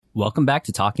Welcome back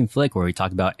to Talking Flick, where we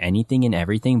talk about anything and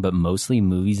everything, but mostly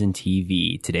movies and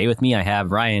TV. Today with me, I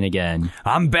have Ryan again.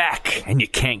 I'm back, and you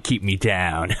can't keep me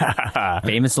down.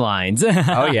 Famous lines.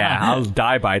 Oh, yeah. I'll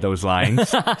die by those lines.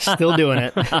 Still doing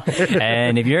it.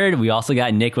 And if you heard, we also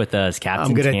got Nick with us, Captain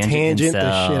I'm going to tangent himself.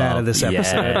 the shit out of this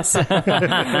episode. Yes.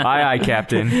 Aye,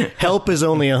 Captain. Help is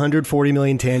only 140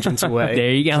 million tangents away.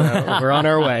 There you go. So we're on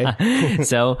our way.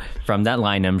 So, from that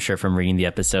line, I'm sure from reading the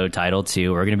episode title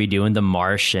too, we're going to be doing The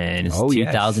Martian. It's Oh,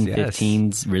 yes,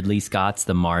 2015's Ridley Scott's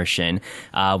The Martian.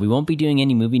 We won't be doing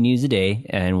any movie news today,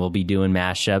 and we'll be doing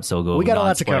mashups, so we'll go We got a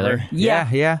lot to non-spoiler. cover.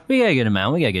 Yeah. We got a good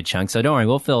amount. We got a good chunk, so don't worry.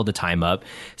 We'll fill the time up.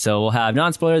 So we'll have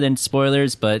non-spoiler, then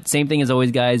spoilers, but same thing as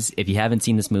always, guys. If you haven't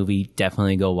seen this movie,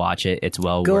 definitely go watch it. It's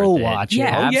well Go worth it. watch it.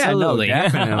 Yeah, Oh, absolutely. Yeah,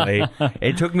 no, definitely.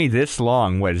 It took me this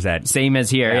long. What is that? Same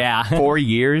as here, yeah. 4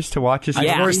 years to watch this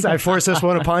Yeah. movie? I forced this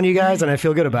one upon you guys, and I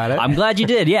feel good about it. I'm glad you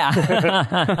did,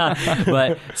 yeah.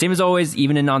 But same as always,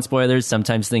 even in non-spoilers,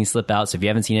 sometimes things slip out. So if you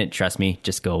haven't seen it, trust me,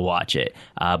 just go watch it.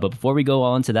 But before we go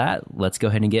all into that, let's go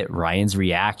ahead and get Ryan's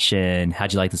reaction.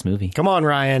 How'd you like this movie? Come on,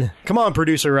 Ryan. Come on,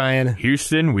 producer Ryan.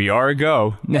 Houston, we are a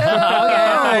go.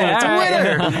 It's a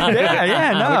winner.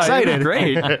 Yeah, no, I'm excited. it was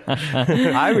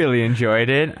great. I really enjoyed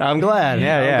it. I'm glad.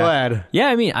 Yeah. I'm glad. Yeah,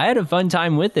 I mean, I had a fun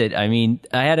time with it. I mean,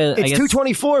 I had a... It's I guess,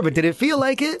 224, but did it feel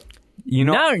like it? You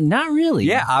know, not really.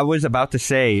 yeah, I was about to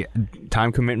say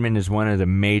time commitment is one of the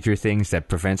major things that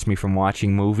prevents me from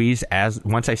watching movies. As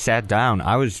once I sat down,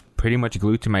 I was pretty much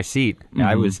glued to my seat. Mm-hmm.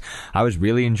 I was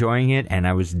really enjoying it, and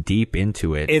I was deep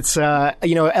into it. It's,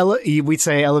 we'd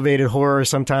say elevated horror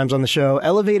sometimes on the show.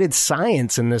 Elevated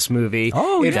science in this movie.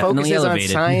 Oh, it yeah. Definitely focuses on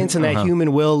elevated. science and that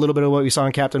human will, a little bit of what we saw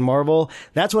in Captain Marvel.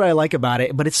 That's what I like about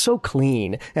it, but it's so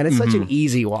clean, and it's such an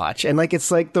easy watch. And it's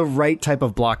like the right type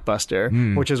of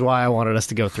blockbuster, which is why I wanted us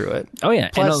to go through it. Oh, yeah.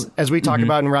 Plus, And as we talk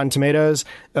about in Rotten Tomatoes,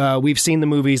 we've seen the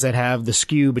movies that have the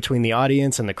skew between the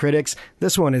audience and the critics.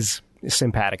 This one is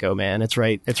simpatico, man. It's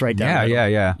right down the middle.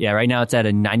 yeah. yeah, right now it's at a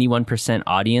 91%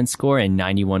 audience score and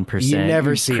 91% You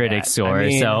never see critic that. score. I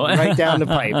mean, So right down the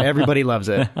pipe. Everybody loves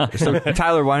it. So,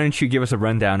 Tyler, why don't you give us a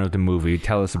rundown of the movie?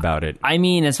 Tell us about it. I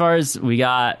mean, as far as we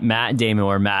got Matt Damon,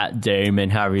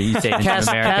 however you say it in America.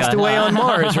 Castaway on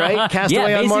Mars, right?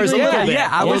 Castaway on Mars a basically,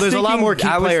 little bit. There's a lot more key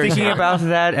I was players thinking here. about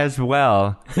that as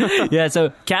well. Yeah,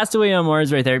 so Castaway on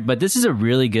Mars right there. But this is a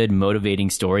really good motivating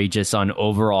story just on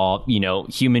overall,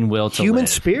 human will to Human live.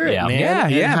 spirit, Yeah.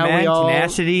 man. And how man. we all-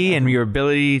 Tenacity and your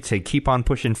ability to keep on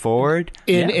pushing forward.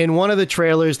 In one of the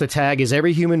trailers, the tag is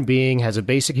every human being has a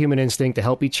basic human instinct to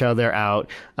help each other out.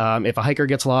 If a hiker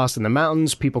gets lost in the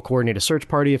mountains, people coordinate a search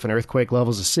party. If an earthquake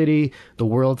levels a city, the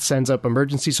world sends up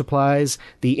emergency supplies.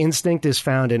 The instinct is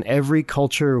found in every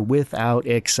culture without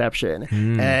exception.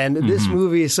 And this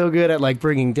movie is so good at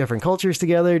bringing different cultures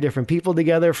together, different people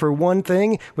together for one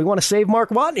thing. We want to save Mark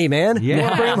Watney, man. We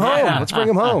want to bring him home. Let's bring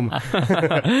him home. So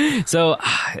it's so And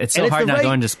it's hard the not right-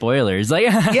 going to spoilers.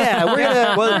 Yeah, we're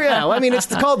gonna. I mean, it's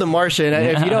called The Martian.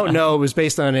 If you don't know, it was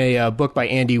based on a book by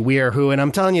Andy Weir, and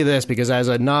I'm telling you this because as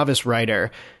a novice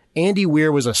writer, Andy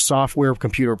Weir was a software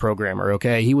computer programmer,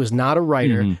 okay? He was not a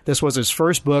writer. This was his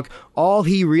first book. All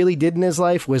he really did in his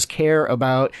life was care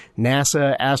about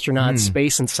NASA, astronauts,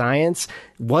 space, and science.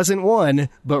 Wasn't one,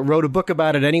 but wrote a book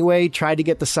about it anyway, tried to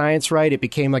get the science right. It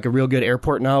became like a real good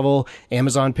airport novel.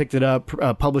 Amazon picked it up,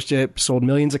 published it, sold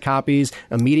millions of copies,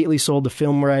 immediately sold the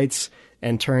film rights,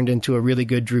 and turned into a really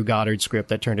good Drew Goddard script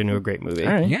that turned into a great movie.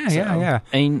 All right. Yeah.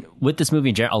 I mean, with this movie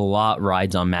in general, a lot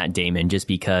rides on Matt Damon just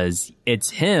because it's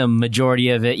him, majority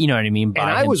of it, you know what I mean, by And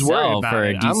I was worried himself about for a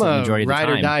it. decent I'm a majority of the ride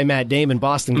or time. die Matt Damon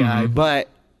Boston guy, but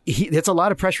it's a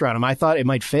lot of pressure on him. I thought it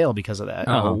might fail because of that.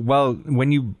 Oh, well,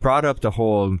 when you brought up the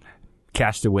whole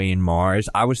Castaway in Mars,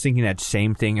 I was thinking that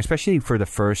same thing, especially for the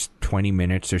first 20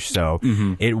 minutes or so.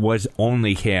 It was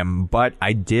only him, but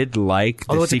I did like the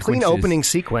Although it's a clean sequences. opening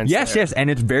sequence. Yes, there. yes, and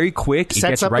it's very quick. It Sets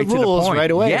gets up the right to rules the point.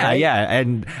 right away, Yeah, right? yeah,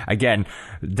 and again,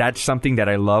 that's something that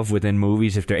I love within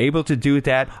movies. If they're able to do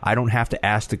that, I don't have to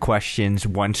ask the questions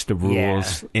once the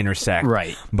rules intersect.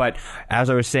 Right. But as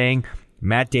I was saying,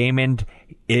 Matt Damon,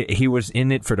 he was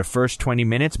in it for the first 20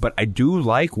 minutes, but I do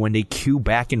like when they cue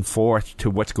back and forth to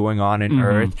what's going on in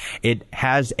Earth. It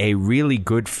has a really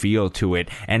good feel to it,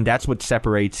 and that's what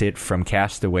separates it from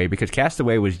Castaway, because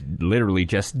Castaway was literally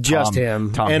just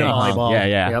him Tom and a Hanks. volleyball.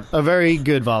 Yeah. Yep. A very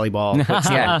good volleyball.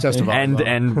 But yeah, just a volleyball.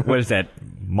 And what is that?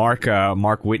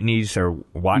 Mark Whitney's or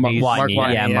Watney's. Mark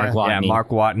Watney. Yeah, Mark Watney. Yeah, Mark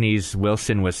Watney's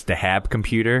Wilson was the Hab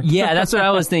computer. Yeah, that's what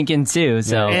I was thinking too.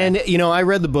 So, and I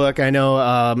read the book. I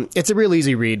know it's a real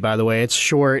easy read. By the way, it's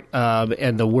short,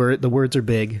 and the words are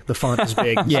big. The font is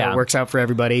big. Yeah, so it works out for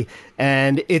everybody.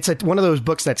 And it's one of those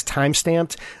books that's time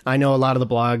stamped. I know a lot of the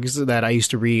blogs that I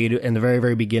used to read in the very,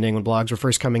 very beginning when blogs were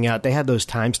first coming out. They had those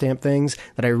timestamp things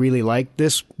that I really liked.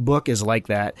 This book is like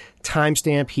that.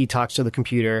 Timestamp. He talks to the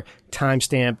computer.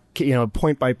 Timestamp,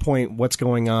 point by point, what's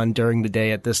going on during the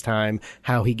day at this time,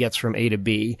 how he gets from A to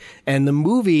B. And the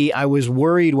movie, I was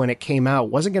worried when it came out,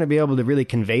 wasn't going to be able to really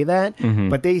convey that,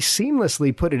 but they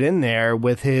seamlessly put it in there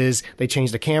with they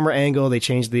changed the camera angle, they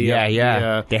changed the...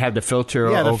 they had the filter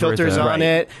over the filters on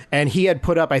it. And he had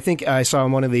put up, I think I saw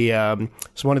in one of the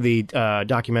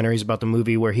documentaries about the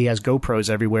movie where he has GoPros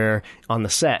everywhere on the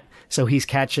set. So he's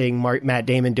catching Matt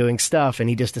Damon doing stuff, and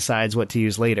he just decides what to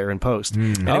use later in post.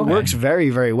 And it works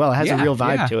very, very well. It has a real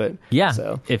vibe to it. Yeah,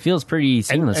 so it feels pretty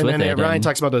seamless and with then it. Ryan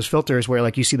talks about those filters where,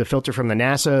 like, you see the filter from the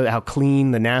NASA, how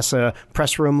clean the NASA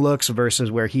press room looks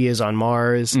versus where he is on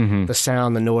Mars. The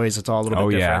sound, the noise, it's all a little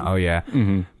bit different. Oh, yeah.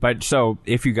 But so,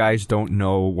 if you guys don't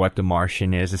know what The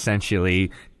Martian is,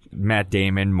 essentially... Matt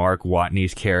Damon, Mark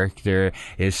Watney's character,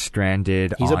 is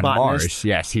stranded on Mars.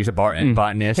 Yes, he's a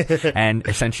botanist. And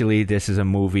essentially, this is a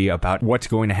movie about what's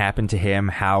going to happen to him,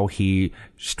 how he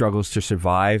struggles to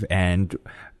survive, and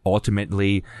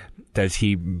ultimately, does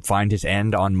he find his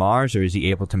end on Mars, or is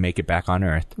he able to make it back on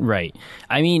Earth? Right.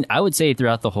 I mean, I would say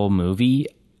throughout the whole movie,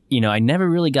 I never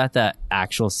really got that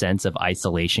actual sense of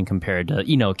isolation compared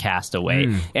to, Castaway.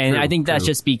 And I think that's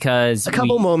just because a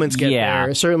couple moments get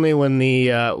there. Certainly when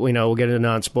we'll get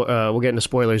into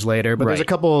spoilers later, but there's a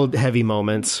couple heavy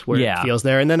moments where it feels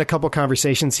there. And then a couple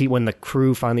conversations when the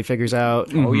crew finally figures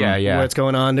out what's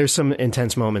going on. There's some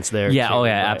intense moments there. Yeah, too,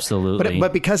 absolutely.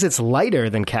 But because it's lighter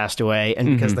than Castaway and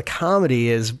because the comedy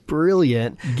is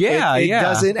brilliant, it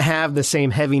doesn't have the same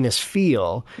heaviness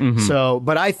feel. So,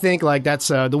 but I think like that's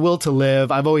the will to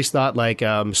live. I've always thought like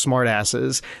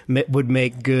smartasses would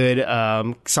make good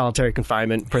solitary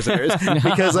confinement prisoners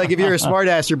because like if you're a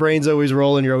smartass, your brain's always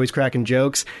rolling, you're always cracking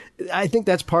jokes. I think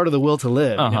that's part of the will to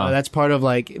live. That's part of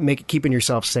like keeping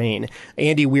yourself sane.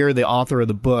 Andy Weir, the author of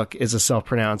the book, is a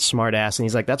self-pronounced smartass, and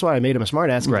he's like, that's why I made him a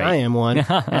smartass, because I am one.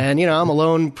 And I'm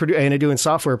alone doing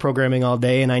software programming all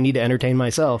day, and I need to entertain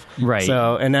myself. Right.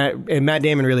 So and Matt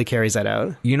Damon really carries that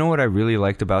out. You know what I really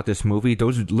liked about this movie?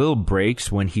 Those little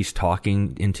breaks when he's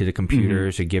talking into the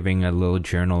computers or giving a little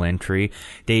journal entry.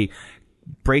 They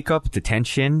break up the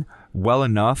tension well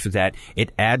enough that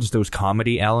it adds those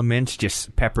comedy elements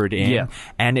just peppered in,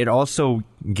 and it also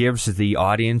gives the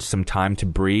audience some time to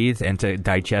breathe and to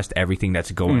digest everything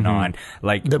that's going on.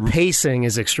 Like the pacing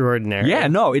is extraordinary. Yeah,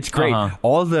 no, it's great.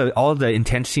 All the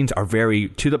intense scenes are very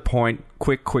to the point,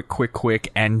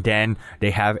 quick, and then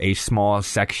they have a small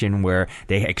section where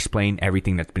they explain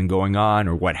everything that's been going on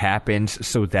or what happens,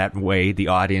 so that way the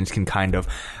audience can kind of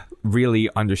really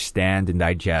understand and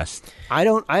digest. I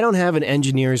don't have an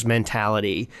engineer's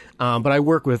mentality, but I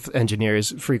work with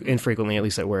engineers infrequently, at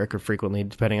least at work, or frequently,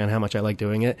 depending on how much I like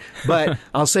doing it. But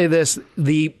I'll say this,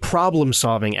 the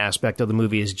problem-solving aspect of the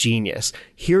movie is genius.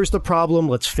 Here's the problem,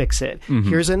 let's fix it.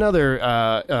 Here's another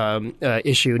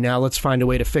issue, now let's find a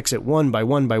way to fix it one by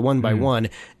one by one by one.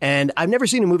 And I've never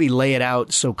seen a movie lay it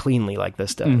out so cleanly like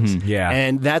this does.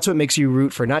 And that's what makes you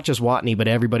root for not just Watney, but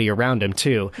everybody around him,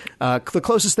 too. The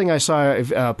closest thing I saw,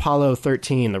 Apollo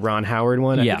 13, the Ron Howard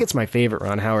one. I think it's my favorite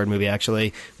Ron Howard movie,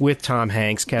 actually, with Tom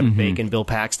Hanks, Kevin Bacon, Bill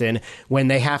Paxton, when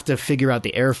they have to figure out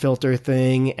the air filter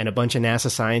thing and a bunch of NASA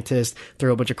scientists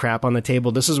throw a bunch of crap on the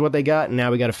table. This is what they got, and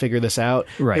now we got to figure this out.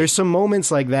 Right. There's some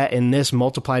moments like that in this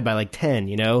multiplied by like 10,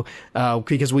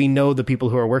 because we know the people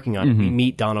who are working on it. We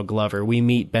meet Donald Glover. We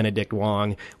meet Benedict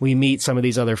Wong. We meet some of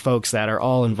these other folks that are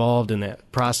all involved in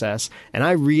that process, and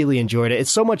I really enjoyed it.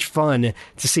 It's so much fun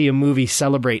to see a movie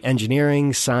celebrate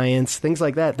engineering, science, things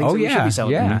like that. Things that we should be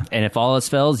celebrating. And if all else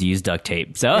fails, use duct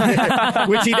tape. So,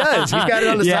 which he does. He's got it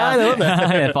on the side. I love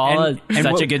that.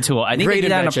 Such a good tool. I think they did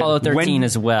that in Apollo 13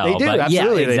 as well. They do,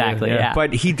 absolutely. Exactly. Yeah.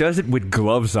 But he does it with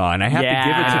gloves on. I have to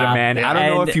give it to the man. I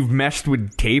don't know if you've messed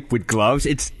with tape with gloves.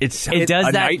 It does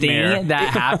that nightmare. thing that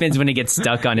happens when it gets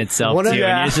stuck on itself too.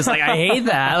 And it's just like, I hate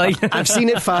that. Like, I've seen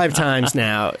it 5 times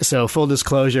now. So full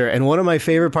disclosure. And one of my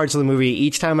favorite parts of the movie,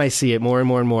 each time I see it more and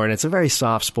more and more, and it's a very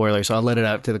soft spoiler, so I'll let it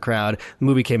out to the crowd. The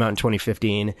movie came out in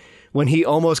 2015. When he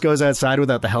almost goes outside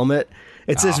without the helmet,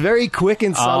 It's this very quick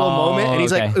and subtle moment, and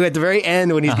he's like at the very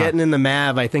end when he's getting in the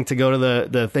MAV, I think, to go to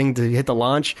the thing to hit the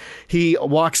launch. He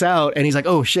walks out and he's like,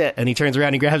 "Oh shit!" and he turns around,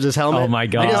 and he grabs his helmet. Oh my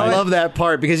God! I just love that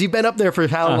part because you've been up there for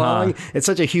how long? It's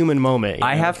such a human moment.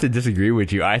 I have to disagree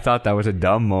with you. I thought that was a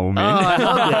dumb moment. Oh, I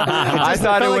loved it. I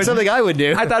thought it felt like was something I would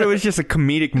do. I thought it was just a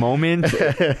comedic moment,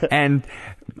 and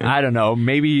I don't know.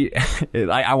 Maybe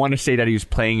I want to say that he was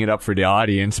playing it up for the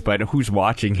audience, but who's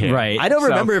watching him? Right. I don't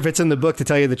remember if it's in the book, to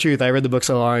tell you the truth. I read the book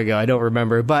so long ago, I don't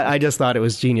remember. But I just thought it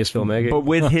was genius filmmaking. But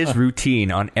with his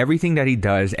routine on everything that he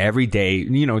does every day,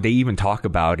 you know, they even talk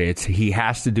about it. He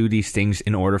has to do these things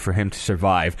in order for him to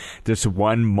survive. This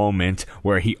one moment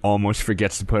where he almost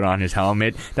forgets to put on his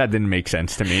helmet, that didn't make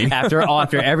sense to me.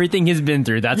 After everything he's been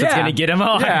through, that's what's going to get him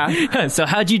on. Yeah. So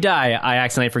how'd you die? I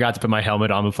accidentally forgot to put my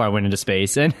helmet on before I went into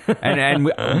space. And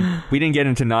we didn't get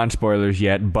into non-spoilers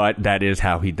yet, but that is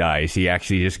how he dies. He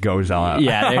actually just goes on.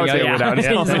 Yeah, there you go. Yeah. Without his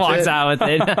He just helmet. walks out with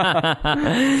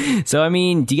it. So, I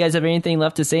mean, do you guys have anything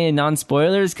left to say in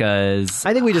non-spoilers? Because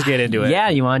I think we just get into it. yeah,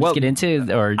 you want to just get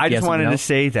into, or I you just have wanted something to else?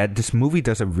 say that this movie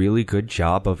does a really good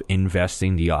job of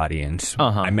investing the audience.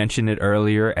 Uh-huh. I mentioned it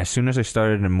earlier. As soon as I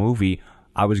started the movie,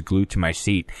 I was glued to my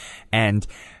seat. And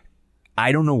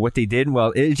I don't know what they did.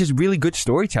 Well, it's just really good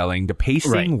storytelling. The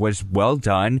pacing was well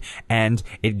done, and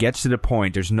it gets to the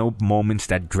point. There's no moments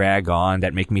that drag on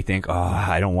that make me think, oh,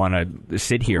 I don't want to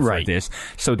sit here for this.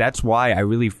 So that's why I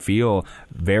really feel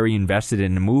very invested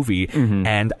in the movie,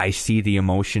 and I see the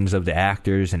emotions of the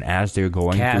actors, and as they're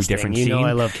going Casting, through different you scenes. know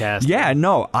I love casting. Yeah,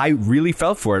 no, I really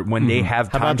felt for it when they have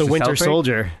How times about the to Winter celebrate.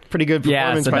 Soldier? Pretty good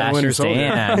performance by the Winter Soldier.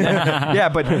 Yeah,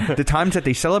 but the times that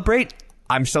they celebrate,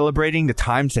 I'm celebrating. The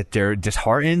times that they're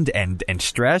disheartened and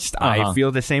stressed, I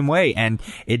feel the same way. And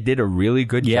it did a really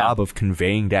good job of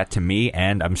conveying that to me,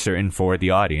 and I'm certain for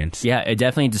the audience. Yeah, it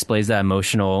definitely displays that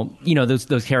emotional, you know,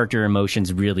 those character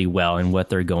emotions really well and what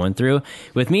they're going through.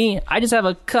 With me, I just have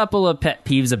a couple of pet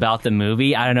peeves about the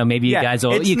movie. I don't know, maybe you guys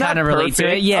will, you kind of relate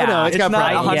to it. Yeah, Oh, no, it's got not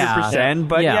problems. 100%,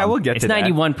 but yeah, we'll get to that.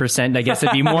 It's 91%, I guess,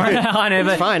 if you more on it.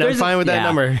 But Fine, I'm fine with that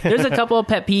number. There's a couple of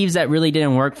pet peeves that really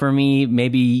didn't work for me.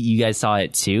 Maybe you guys saw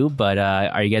it too, but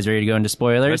are you guys ready to go into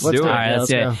spoilers? Let's do it. All right, Yeah, let's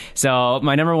do let's it. So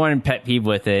my number one pet peeve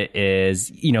with it is,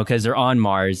 you know, because they're on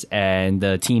Mars and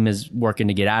the team is working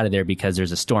to get out of there because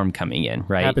there's a storm coming in,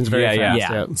 right? Happens very fast.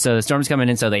 Yeah. So the storm's coming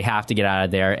in, so they have to get out of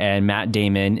there. And Matt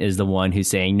Damon is the one who's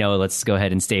saying, no, let's go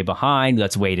ahead and stay behind.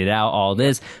 Let's wait it out, all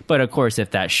this. But of course,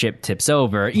 if that ship tips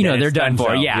over, you know, it's they're done done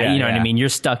for. so. Yeah, you know what I mean? You're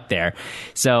stuck there.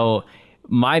 So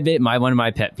one of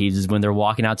my pet peeves is when they're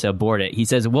walking out to abort it. He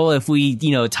says, well, if we,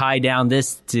 you know, tie down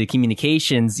this to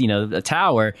communications, you know, the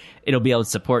tower, it'll be able to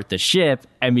support the ship.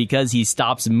 And because he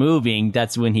stops moving,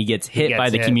 that's when he gets hit by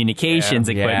the communications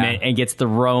equipment and gets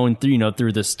thrown through, you know,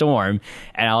 through the storm.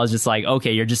 And I was just like,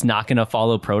 okay, you're just not going to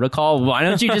follow protocol. Why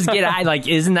don't you just get out? Like,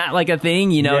 isn't that like a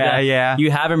thing? You know, you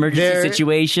have emergency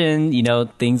situation, you know,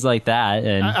 things like that.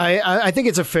 And I think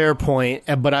it's a fair point,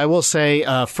 but I will say,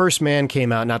 First Man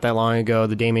came out not that long ago,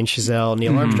 the Damien Chazelle,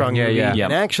 Neil Armstrong movie.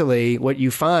 And actually, what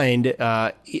you find,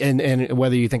 and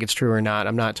whether you think it's true or not,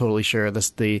 I'm not totally sure.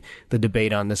 The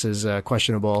debate on this is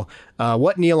questionable.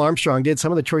 What Neil Armstrong did,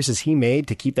 some of the choices he made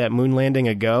to keep that moon landing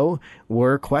a go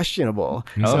were questionable.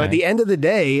 So at the end of the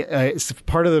day, it's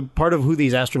part of who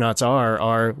these astronauts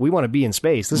are we want to be in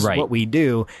space. This is what we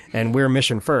do, and we're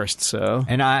mission first. So,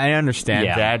 and I understand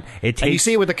that it takes. And you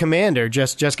see it with the commander,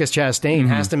 Jessica Chastain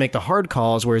has to make the hard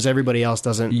calls, whereas everybody else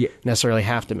doesn't necessarily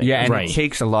have to make. Yeah, them. and it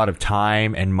takes a lot of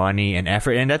time and money and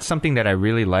effort, and that's something that I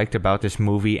really liked about this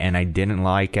movie, and I didn't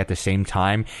like at the same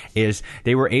time, is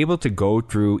they were able to go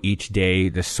through each day,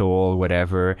 the soul,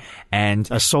 whatever, and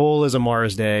a soul is a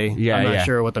Mars day. I'm not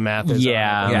sure what the math is.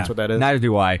 That's what that is. Neither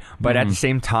do I. But at the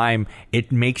same time,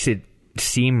 it makes it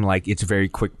seem like it's very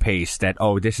quick paced, that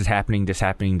this is happening,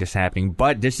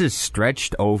 but this is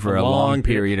stretched over a long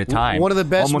period of time. One of the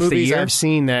best Almost movies a year. I've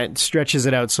seen that stretches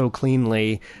it out so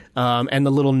cleanly, and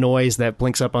the little noise that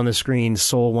blinks up on the screen,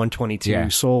 Soul 122,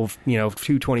 Soul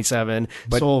 227,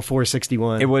 Soul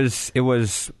 461. It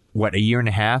was what, a year and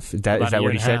a half? Is that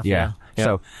what he said? Yeah.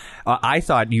 So I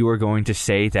thought you were going to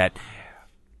say that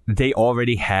they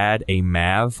already had a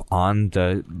MAV on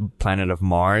the planet of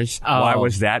Mars. Why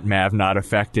was that MAV not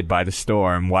affected by the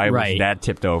storm? Why was that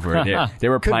tipped over? They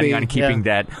were planning on keeping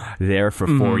that there for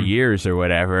 4 years or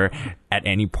whatever. At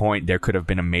any point, there could have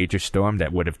been a major storm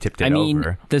that would have tipped it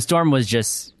over. The storm was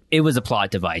just it was a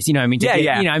plot device. You know what I mean? Yeah.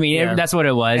 You know, I mean, Yeah. that's what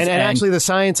it was. And actually, the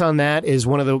science on that is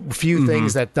one of the few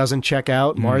things that doesn't check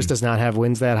out. Mars does not have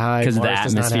winds that high because of the Mars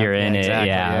does not atmosphere have- in it. exactly,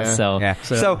 Yeah. So, Yeah.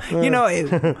 So, you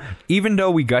know, even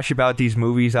though we gush about these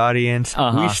movies, audience,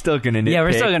 we're still going to nitpick. Yeah,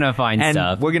 we're still gonna find and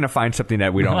stuff. We're going to find something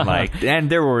that we don't like. And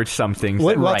there were some things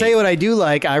Well, that I'll tell you what I do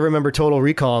like. I remember Total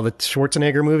Recall, the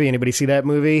Schwarzenegger movie. Anybody see that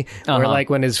movie? Where like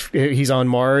when he's on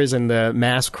Mars and the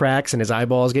mask cracks and his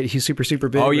eyeballs get super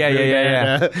big. Oh, with yeah, really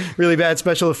yeah, bad, really bad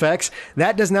special effects.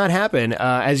 That does not happen.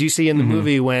 As you see in the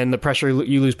movie, when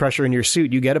you lose pressure in your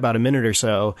suit, you get about a minute or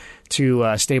so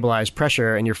to stabilize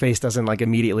pressure, and your face doesn't like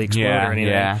immediately explode Yeah, or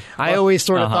anything. yeah. I always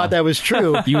sort of thought that was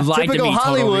true. You lied to Typical me, Total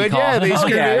Hollywood, Recall. yeah, they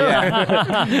screwed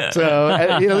yeah, me up. So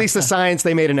at least the science,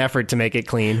 they made an effort to make it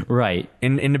clean. right.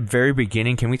 In the very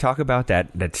beginning, can we talk about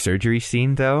that surgery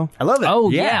scene, though? I love it. Oh,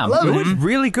 yeah. I love It it. was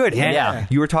really good. And Yeah.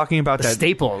 you were talking about The that.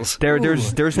 staples.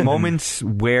 There's moments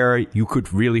where you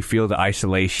could really feel the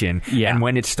isolation, Yeah. and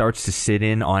when it starts to sit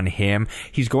in on him,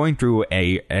 he's going through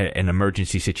an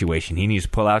emergency situation. He needs to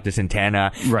pull out this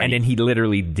antenna, Right. and then he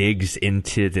literally digs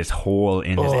into this hole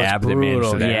in his it's abdomen.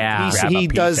 brutal. So that Yeah. he grab a He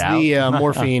piece does out. the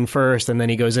morphine first, and then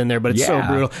he goes in there. But it's so Yeah.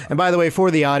 brutal. And by the way,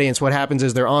 for the audience, what happens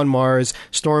is they're on Mars.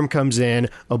 Storm comes in.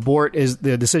 Abort is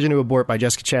the decision to abort by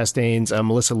Jessica Chastain's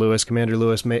Melissa Lewis, Commander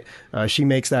Lewis. She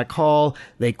makes that call.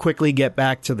 They quickly get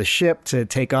back to the ship to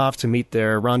take off to meet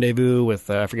their rendezvous with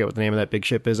I forget what the name of that big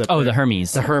ship is. Up Oh, there. the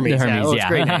Hermes. The Hermes. The yeah. Hermes, Oh, it's a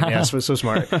great name. Yeah, so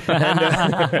smart.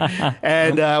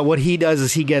 And what he does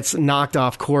is he gets knocked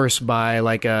off course by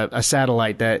like a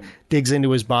satellite that digs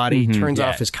into his body, turns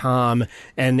off his comm,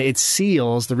 and it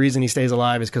seals. The reason he stays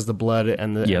alive is because the blood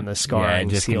and the Yeah, scarring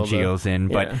it just seal the- congeals in.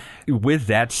 But Yeah. with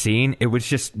that scene, it was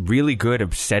just really good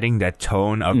of setting that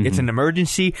tone of it's an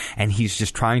emergency and he's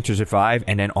just trying to survive,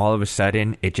 and then all of a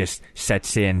sudden it just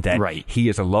sets in that Right. he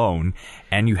is alone,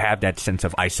 and you have that sense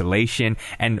of isolation.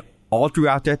 And all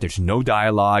throughout that, there's no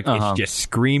dialogue. It's just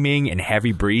screaming and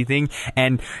heavy breathing.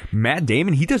 And Matt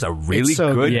Damon, he does a really It's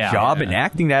so good good. job in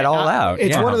acting that all out.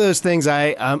 It's Yeah. one of those things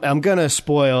I'm going to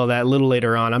spoil that a little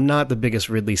later on. I'm not the biggest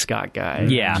Ridley Scott guy,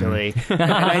 Yeah. actually.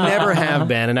 And I never have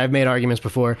been, and I've made arguments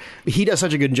before. He does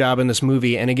such a good job in this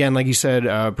movie. And again, like you said,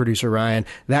 producer Ryan,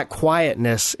 that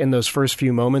quietness in those first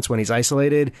few moments when he's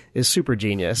isolated is super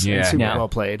genius Yeah. and super Now, well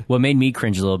played. What made me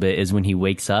cringe a little bit is when he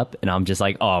wakes up and I'm just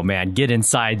like, oh man, get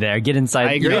inside there. Get inside.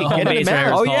 I agree. you know, home Get in base, the whatever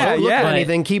mouse. it's Oh, yeah, called. Don't look yeah. at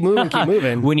anything. Keep moving. Keep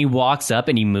moving. When he walks up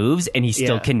and he moves and he's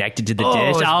still Yeah. connected to the Oh,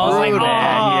 dish, it's I was like, brutal. oh,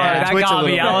 Yeah, that twitch a got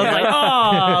me. little I was bit. like,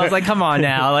 I was like, come on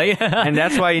now. Like, And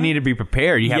that's why you need to be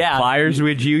prepared. You have Yeah. pliers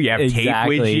with you. You have tape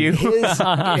Exactly. with you.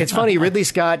 It's funny. Ridley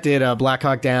Scott did Black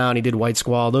Hawk Down. He did White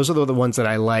Squall. Those are the ones that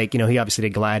I like. You know, he obviously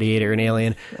did Gladiator and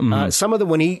Alien. Some of the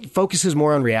when he focuses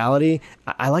more on reality,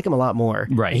 I like him a lot more.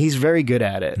 Right. He's very good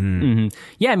at it.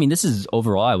 yeah, I mean, this is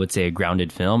overall, I would say, a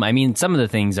grounded film. I mean, some of the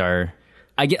things are,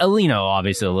 I get, you know,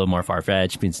 obviously a little more far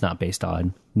fetched. But it's not based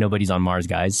on nobody's on Mars,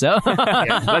 guys. So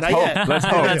Let's hope. Let's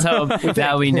hope. let's hope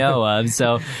that we know of.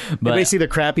 So, Did they but see the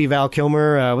crappy Val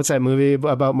Kilmer? What's that movie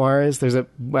about Mars? There's a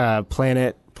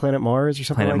Planet Mars or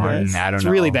something Planet like Mars? that. I don't It's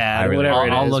know. really bad. I really whatever don't.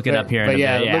 it I'll is. look it up here in But a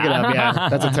yeah, bit, yeah. look it up. Yeah,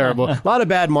 that's a terrible. A lot of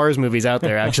bad Mars movies out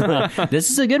there. Actually, this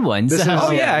is a good one. This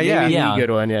So- is yeah. a good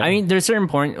one. Yeah, I mean, there's certain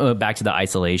point back to the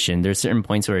isolation. There's certain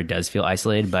points where it does feel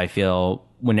isolated, but I feel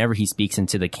whenever he speaks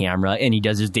into the camera and he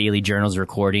does his daily journals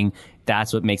recording,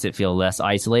 that's what makes it feel less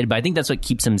isolated. But I think that's what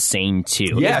keeps him sane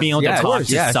too. Yes, is being able yes, to talk of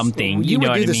to course. something. You know would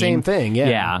what do I the mean? same thing, yeah.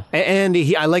 Yeah. And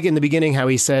I like in the beginning how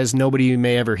he says nobody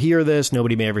may ever hear this,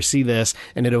 nobody may ever see this,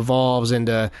 and it evolves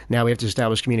into now we have to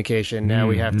establish communication, now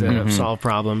we have to solve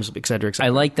problems, et cetera, et cetera. I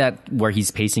like that where he's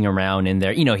pacing around in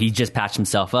there. You know, he just patched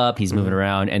himself up. He's moving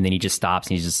around, and then he just stops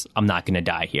and he's just, I'm not going to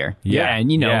die here. Yeah.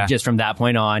 And, you know, Yeah. just from that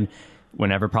point on,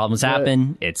 whenever problems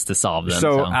happen, it's to solve them.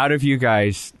 So, out of you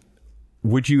guys,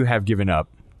 would you have given up?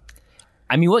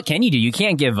 I mean, what can you do? You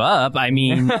can't give up. I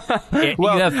mean, you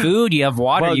have food, you have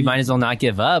water, well, you might as well not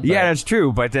give up. Yeah, but- that's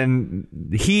true. But then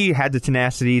he had the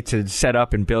tenacity to set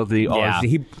up and build the. Yeah.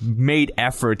 He made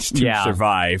efforts to Yeah.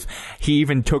 survive. He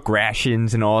even took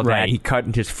rations and all that. Right. He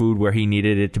cut his food where he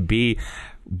needed it to be.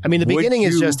 I mean, the Would beginning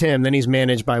is you- just him, then he's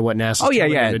managed by what NASA's Oh yeah,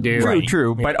 telling yeah, him to do. true,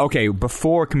 true. But okay,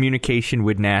 before communication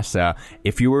with NASA,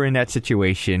 if you were in that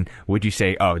situation, would you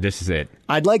say, "Oh, this is it"?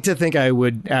 I'd like to think I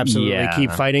would absolutely Yeah.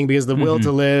 keep fighting because the will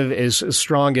to live is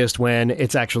strongest when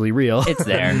it's actually real. It's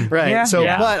there. Right. Yeah. So,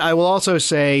 Yeah. but I will also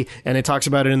say, and it talks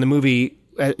about it in the movie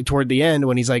toward the end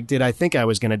when he's like, did I think I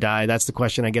was going to die? That's the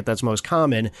question I get that's most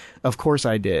common. Of course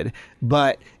I did.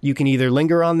 But you can either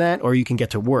linger on that or you can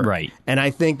get to work. Right. And I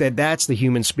think that that's the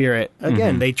human spirit.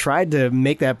 Again, they tried to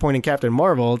make that point in Captain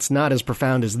Marvel. It's not as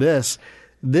profound as this.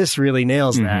 this really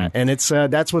nails that, and it's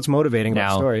that's what's motivating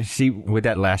about the story. See, with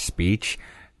that last speech,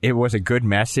 it was a good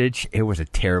message. It was a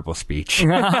terrible speech.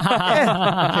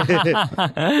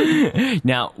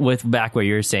 Now, with back what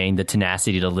you're saying, the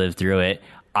tenacity to live through it,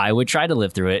 I would try to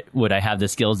live through it. Would I have the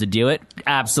skills to do it?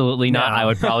 Absolutely not. No. I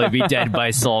would probably be dead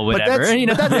by soul, But whatever. that's,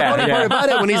 but that's the funny part about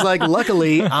it when he's like,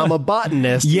 luckily, I'm a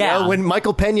botanist. Yeah. You know, when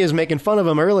Michael Pena is making fun of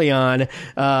him early on,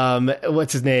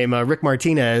 what's his name? Rick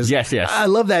Martinez. Yes. I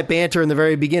love that banter in the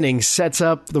very beginning. Sets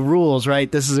up the rules, right?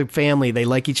 This is a family. They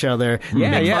like each other.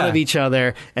 Make fun of each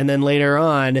other. And then later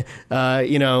on,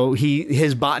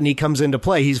 his botany comes into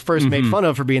play. He's first made fun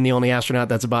of for being the only astronaut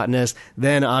that's a botanist.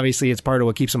 Then obviously it's part of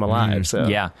what keeps him alive. So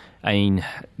Yeah. I mean,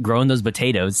 growing those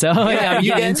potatoes. So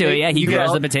you get into it. Yeah, he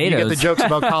grows the potatoes. You get the jokes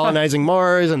about colonizing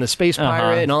Mars and the space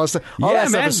pirate and all this stuff. All that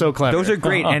stuff is so clever. Those are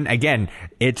great. And again,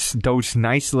 it's those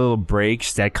nice little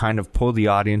breaks that kind of pull the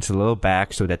audience a little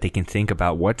back so that they can think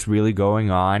about what's really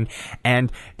going on.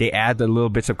 And they add the little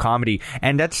bits of comedy.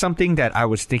 And that's something that I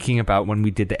was thinking about when we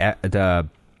did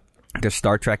the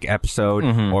Star Trek episode,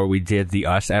 or we did the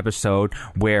Us episode,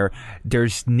 where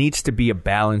there's needs to be a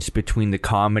balance between the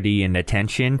comedy and the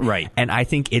tension. Right. And I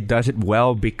think it does it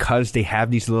well because they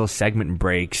have these little segment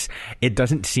breaks. It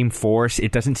doesn't seem forced.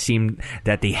 It doesn't seem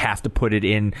that they have to put it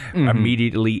in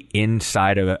immediately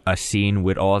inside of a scene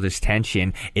with all this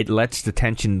tension. It lets the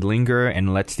tension linger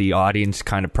and lets the audience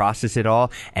kind of process it all,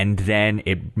 and then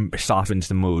it softens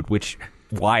the mood, which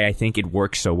why I think it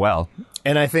works so well.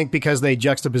 And I think because they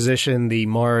juxtaposition the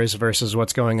Mars versus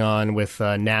what's going on with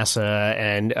NASA,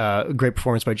 and great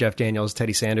performance by Jeff Daniels,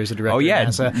 Teddy Sanders, the director of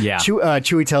NASA. Yeah.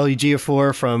 Chewie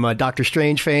Ejiofor from Doctor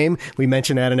Strange fame. We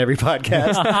mention that in every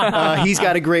podcast. He's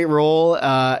got a great role.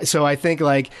 So I think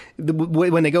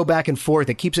when they go back and forth,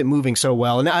 it keeps it moving so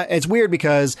well. And it's weird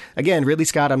because, again, Ridley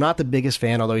Scott, I'm not the biggest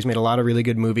fan, although he's made a lot of really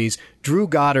good movies. Drew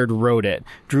Goddard wrote it.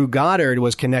 Drew Goddard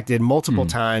was connected multiple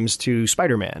times to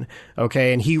Spider-Man.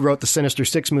 Okay. And he wrote the Sinister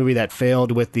Six movie that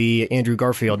failed with the Andrew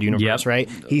Garfield universe, right?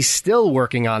 He's still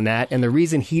working on that. And the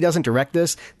reason he doesn't direct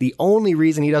this, the only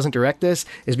reason he doesn't direct this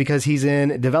is because he's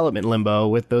in development limbo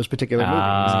with those particular movies.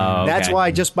 Okay. That's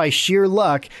why, just by sheer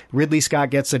luck, Ridley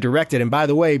Scott gets to direct it. And by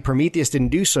the way, Prometheus didn't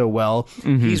do so well.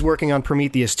 He's working on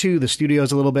Prometheus 2. The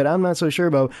studio's a little bit, I'm not so sure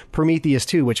about Prometheus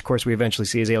 2, which of course we eventually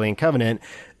see as Alien Covenant.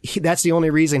 That's the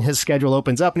only reason his schedule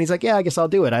opens up, and he's like, yeah, I guess I'll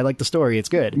do it. I like the story. It's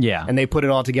good. Yeah. And they put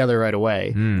it all together right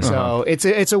away. So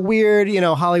it's a weird,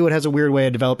 Hollywood has a weird way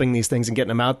of developing these things and getting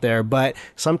them out there, but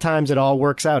sometimes it all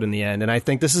works out in the end. And I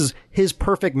think this is his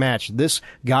perfect match. This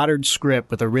Goddard script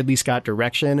with a Ridley Scott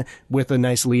direction with a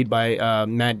nice lead by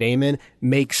Matt Damon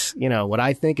makes, what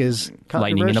I think is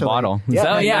lightning in a bottle. Yeah, So,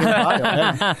 lightning in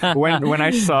a bottle. When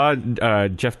I saw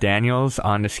Jeff Daniels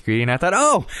on the screen, I thought,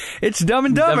 oh, it's Dumb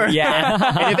and Dumber.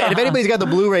 Yeah. And if anybody's got the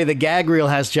Blu-ray, the gag reel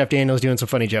has Jeff Daniels doing some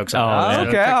funny jokes. On it.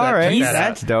 Okay, all right. check that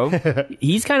out. That's dope.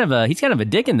 He's kind of a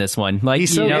dick in this one. Like,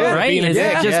 He's so good at right? being a Is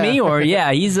dick, it just me, or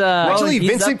he's Actually, he's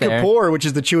Vincent up there. Kapoor, which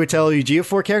is the Chiwetel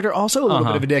Ejiofor character, also a little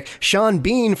bit of a dick. Sean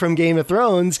Bean from Game of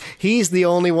Thrones, he's the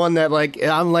only one that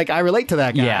I relate to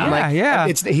that guy. Yeah. I'm like, Yeah.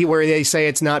 It's where they say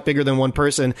it's not bigger than one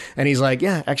person, and he's like,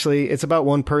 yeah, actually, it's about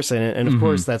one person, and of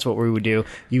course that's what we would do.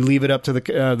 You leave it up to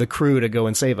the crew to go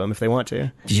and save them if they want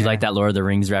to. Did you like that Lord of the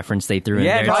Rings reference they threw in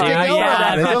there? Project too?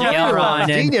 Elrond. Project Elrond.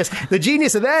 And- Genius. The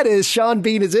genius of that is Sean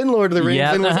Bean is in Lord of the Rings.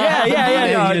 Yep. And was,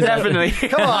 No, definitely.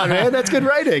 Come on, man. That's good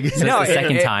writing. It's the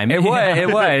second time. It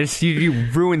was. You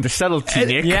ruined the subtlety,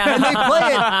 Nick. Yeah. And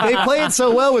they play it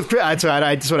so well with that's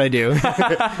what I do.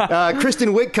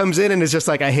 Kristen Wiig comes in and is just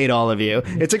like, I hate all of you.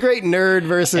 It's a great nerd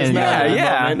versus And, nerd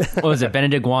yeah. moment. What was it?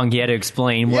 Benedict Wong, he had to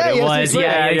explain what it he has to was. explain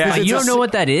it, Yeah. 'cause You it's don't know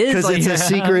what that is? Because it's a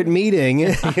secret meeting.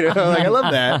 I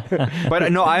love that.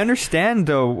 But no, I understand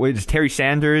though with Terry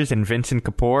Sanders and Vincent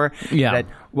Kapoor Yeah. that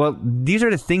these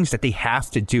are the things that they have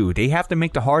to do. They have to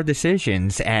make the hard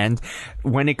decisions, and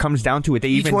when it comes down to it,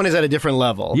 Each one is at a different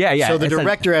level. Yeah. So the It's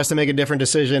director has to make a different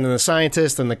decision, and the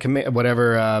scientist and the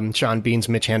whatever Sean Bean's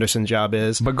Mitch Henderson's job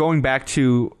is. But going back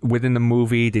to within the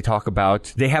movie, they talk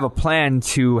about they have a plan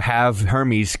to have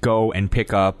Hermes go and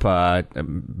pick up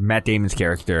Matt Damon's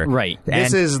character. Right.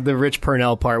 This is the Rich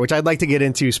Purnell part, which I'd like to get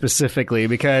into specifically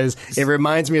because it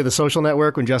reminds me of The Social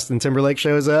Network when Justin Timberlake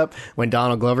shows up, when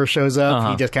Donald Glover shows up.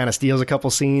 He just kind of steals a couple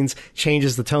scenes,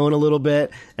 changes the tone a little bit,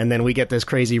 and then we get this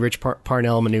crazy Rich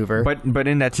Parnell maneuver. But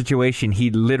in that situation, he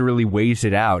literally weighs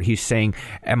it out. He's saying,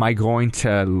 "Am I going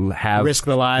to have risk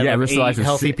the lives of risk the lives eight of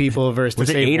healthy people versus was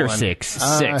to it save 8 or one? 6?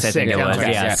 6, I think it was.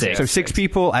 okay. Yeah, 6. So 6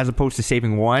 people as opposed to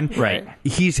saving one. Right.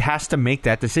 He has to make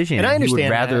that decision. And I understand He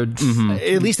would rather that.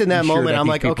 At least in that be sure moment, that I'm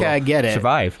these like, okay, people I get it.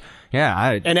 Survive.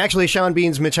 Yeah, And actually, Sean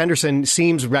Bean's Mitch Henderson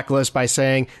seems reckless by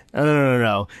saying,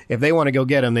 no. If they want to go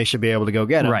get him, they should be able to go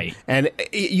get him. Right. And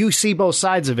you see both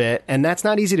sides of it, and that's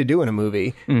not easy to do in a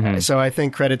movie. So I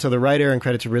think credit to the writer and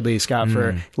credit to Ridley Scott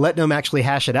for letting them actually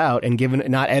hash it out and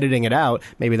not editing it out.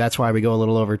 Maybe that's why we go a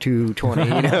little over 2:20.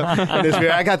 In this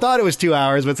video. I thought it was 2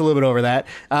 hours, but it's a little bit over that.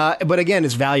 But again,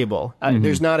 it's valuable.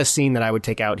 There's not a scene that I would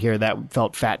take out here that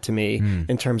felt fat to me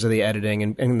in terms of the editing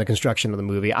and the construction of the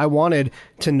movie. I wanted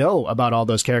to know about all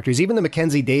those characters. Even the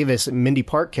Mackenzie Davis, Mindy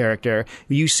Park character,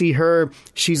 you see her,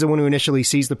 she's the one who initially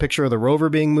sees the picture of the rover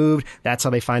being moved. That's how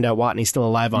they find out Watney's still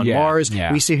alive on Mars.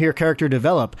 Yeah. We see her character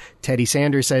develop. Teddy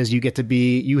Sanders says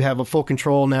you have a full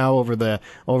control now over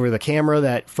the camera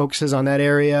that focuses on that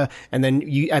area. And then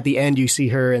at the end, you see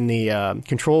her in the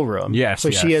control room. So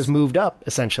she has moved up,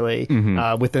 essentially,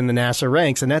 within the NASA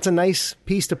ranks. And that's a nice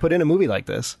piece to put in a movie like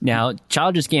this. Now,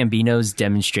 Childish Gambino's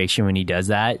demonstration when he does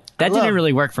that didn't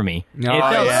really work for me. It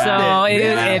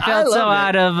felt so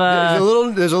out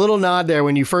of... There's a little nod there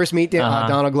when you first meet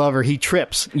Donald Glover. He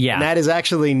trips. Yeah. And that is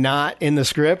actually not in the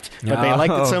script, but they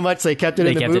liked it so much they kept it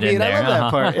in the movie, and I love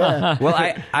that part. Yeah. Well,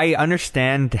 I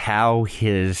understand how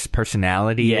his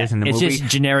personality is in the movie. It's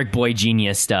just generic boy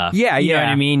genius stuff. Yeah, you know what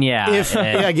I mean? Yeah.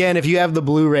 If you have the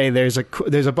Blu-ray, there's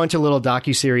a bunch of little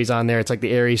docuseries on there. It's like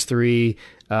the Ares 3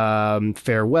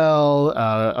 Farewell,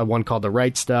 one called The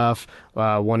Right Stuff,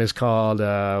 one is called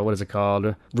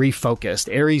Refocused,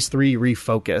 Ares 3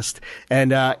 Refocused,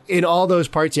 and in all those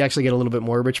parts you actually get a little bit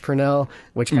more Rich Purnell,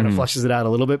 which kind of flushes it out a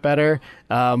little bit better.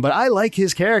 But I like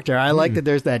his character. I like that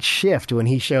there's that shift when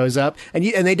he shows up, and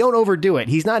they don't overdo it.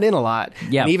 He's not in a lot.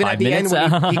 Yeah, and even 5 at the minutes.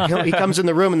 end when he comes in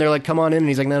the room and they're like, "Come on in," and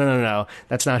he's like, "No,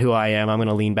 that's not who I am. I'm going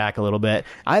to lean back a little bit."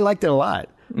 I liked it a lot.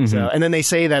 So, and then they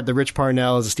say that the Rich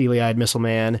Parnell is a steely-eyed missile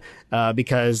man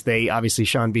because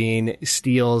Sean Bean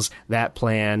steals that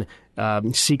plan,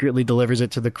 secretly delivers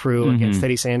it to the crew against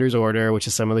Teddy Sanders' order, which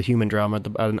is some of the human drama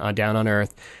down on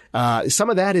Earth. Some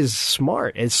of that is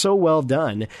smart. It's so well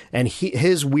done, and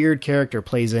his weird character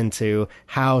plays into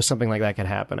how something like that could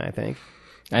happen, I think.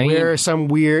 Where some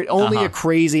weird, only a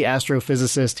crazy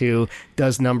astrophysicist who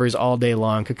does numbers all day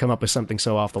long could come up with something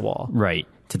so off the wall. Right.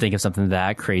 To think of something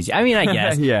that crazy. I mean, I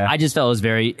guess. I just felt it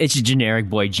was it's generic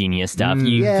boy genius stuff.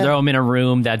 You throw him in a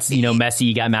room that's, messy.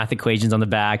 You got math equations on the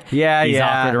back. He's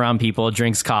awkward around people,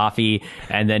 drinks coffee,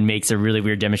 and then makes a really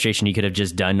weird demonstration he could have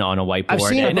just done on a whiteboard.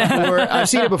 I've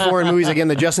seen it before in movies. Again,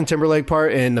 the Justin Timberlake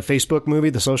part in the Facebook movie,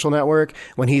 The Social Network,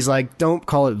 when he's like, don't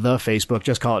call it the Facebook,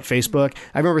 just call it Facebook.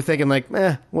 I remember thinking like,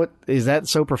 what is that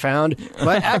so profound?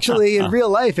 But actually, in real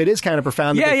life, it is kind of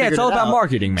profound. It's all about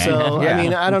marketing, man. So, I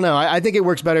mean, I don't know. I think it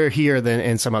works better here than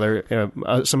in some other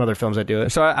films that do it.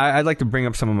 So I'd like to bring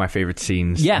up some of my favorite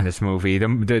scenes in this movie.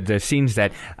 The scenes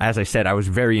that, as I said, I was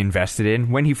very invested in.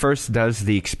 When he first does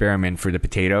the experiment for the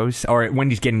potatoes, or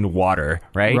when he's getting the water,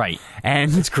 right? Right.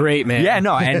 And it's great, man. Yeah,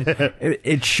 no, and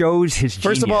it shows his genius.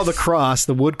 First of all, the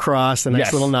wood cross, the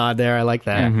nice little nod there. I like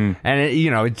that. And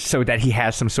it's so that he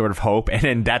has some sort of hope, and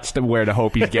then that's where the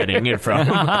hope he's getting it from.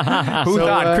 Who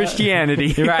thought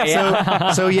Christianity?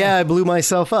 Right. So I blew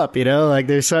myself up. Like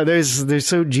they're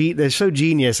so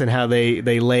genius in how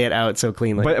they lay it out so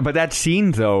cleanly. But that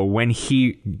scene though, when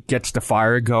he gets the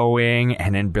fire going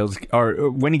and then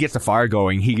when he gets the fire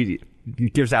going, he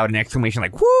gives out an exclamation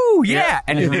like "Woo, yeah!"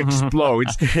 and it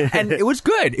explodes. And it was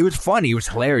good. It was funny. It was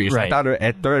hilarious. Right.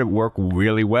 I thought it worked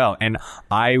really well, and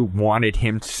I wanted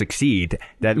him to succeed.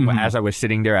 That as I was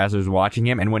sitting there, as I was watching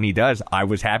him, and when he does, I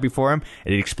was happy for him.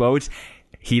 It explodes.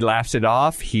 He laughs it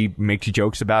off. He makes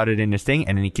jokes about it in his thing,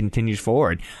 and then he continues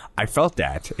forward. I felt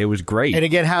that. It was great. And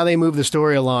again, how they move the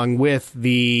story along with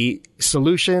the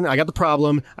solution. I got the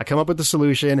problem. I come up with the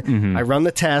solution. I run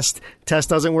the test. Test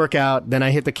doesn't work out. Then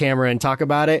I hit the camera and talk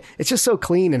about it. It's just so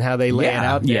clean in how they lay it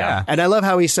out there. Yeah. And I love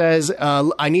how he says,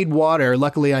 I need water.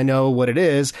 Luckily, I know what it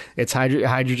is. It's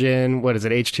hydrogen. What is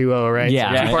it? H2O, right?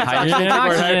 Yeah. Hydrogen and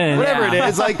oxygen. Whatever it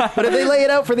is. But if they lay it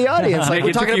out for the audience, like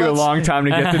it took you a long time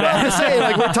to get to that. I'm just saying,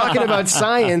 like we're talking about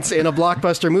science in a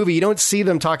blockbuster movie. You don't see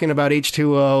them talking about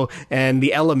H2O and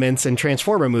the elements in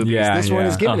Transformer movies. This one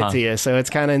is giving it to you, so it's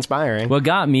kind of inspiring. What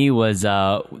got me was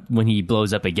when he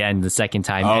blows up again the second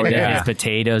time, and then his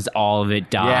potatoes, all of it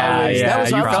died. I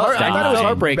thought it was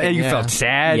heartbreaking. And you felt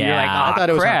sad. Yeah. You're like, I thought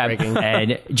it was crap. heartbreaking.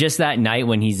 And just that night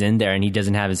when he's in there and he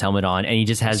doesn't have his helmet on and he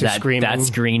just has that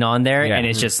screen on there and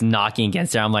it's just knocking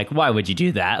against there. I'm like, why would you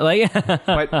do that? Like,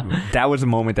 but that was a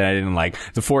moment that I didn't like.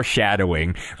 The foreshadowing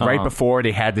foreshadowing right before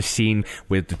they had the scene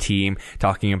with the team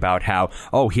talking about how,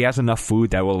 he has enough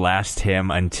food that will last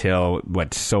him until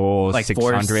Seoul like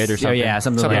 600 or something. Oh, yeah,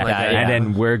 something like that. And yeah.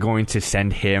 then we're going to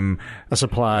send him a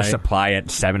supply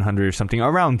at 700 or something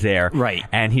around there. Right.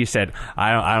 And he said,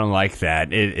 I don't like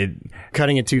that. It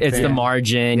cutting it too thin. It's the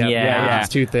margin. Yeah. It's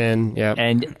too thin. Yeah.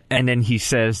 and then he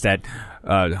says that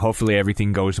hopefully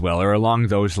everything goes well, or along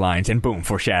those lines, and boom,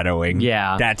 foreshadowing.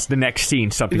 Yeah. That's the next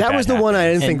scene. Something that was the one I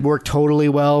didn't think worked totally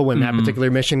well when that particular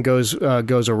mission goes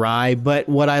awry. But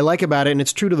what I like about it, and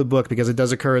it's true to the book because it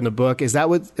does occur in the book, is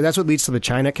that's what leads to the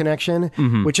China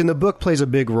connection, which in the book plays a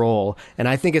big role. And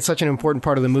I think it's such an important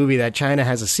part of the movie that China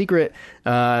has a secret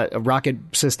rocket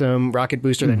system, rocket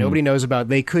booster that nobody knows about.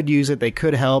 They could use it. They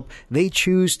could help. They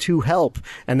choose to help.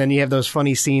 And then you have those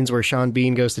funny scenes where Sean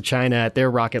Bean goes to China at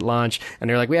their rocket launch, and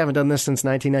they're like, we haven't done this since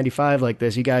 1995 like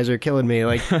this. You guys are killing me.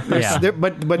 Like,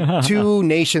 but two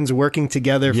nations working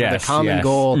together for the common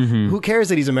goal. Who cares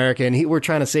that he's American? We're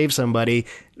trying to save somebody.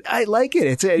 I like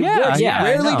it. It works.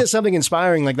 Rarely does something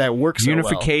inspiring like that work so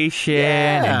unification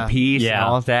well. and peace and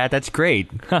all of that. That's great.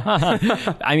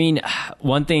 I mean,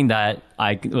 one thing that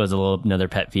another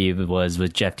pet peeve was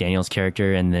with Jeff Daniels'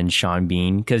 character and then Sean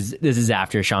Bean, because this is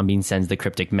after Sean Bean sends the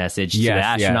cryptic message to the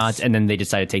astronauts, and then they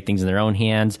decide to take things in their own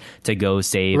hands to go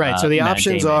save. Right. So the Matt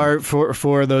options Damon. are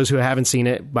for those who haven't seen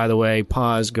it. By the way,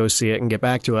 pause, go see it, and get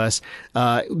back to us.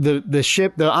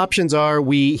 The options are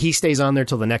he stays on there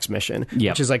till the next mission,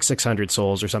 which is like 600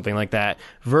 souls or something like that,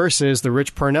 versus the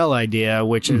Rich Parnell idea,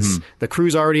 which is the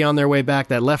crew's already on their way back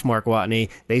that left Mark Watney.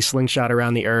 They slingshot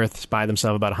around the Earth, buy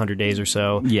themselves about 100 days or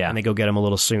so, and they go get him a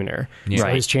little sooner. So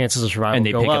his chances of survival and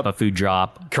they go pick up. up a food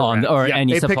drop they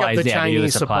any supplies. pick up the they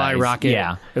Chinese supply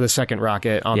rocket, or the second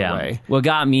rocket on the way. What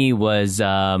got me was,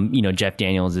 Jeff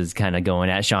Daniels is kind of going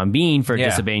at Sean Bean for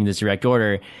disobeying this direct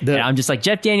order. And I'm just like,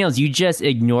 Jeff Daniels, you just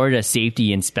ignored a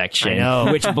safety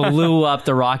inspection, which blew up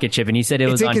the rocket ship, and he said it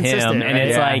was on him. And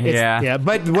it's like,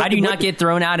 but how do you not get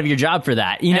thrown out of your job for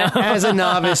that? You know, as a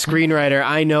novice screenwriter,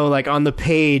 I know, like, on the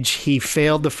page, he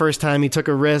failed the first time he took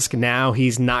a risk. Now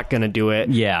he's not going to do it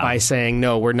by saying,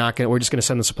 no, we're not going to, we're just going to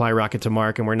send the supply rocket to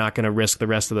Mark, and we're not going to risk the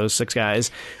rest of those 6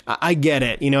 guys. I get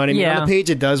it. You know what I mean? On the page,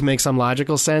 it does make some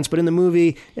logical sense, but in the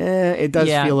movie, it does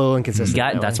feel a little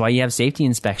inconsistent. That's why you have safety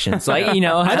inspections. Like,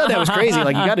 I thought that was crazy.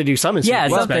 Like, you got to do some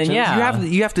inspections.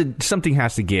 You have to, something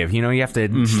has to give. You have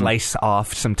to slice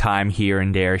off some time here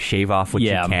and there, shave off what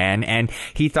you can. And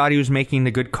he thought he was making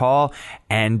the good call,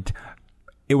 and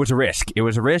it was a risk.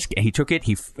 And he took it.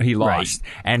 He lost.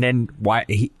 And then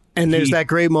And there's that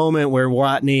great moment where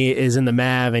Watney is in the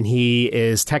MAV and he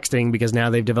is texting because now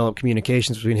they've developed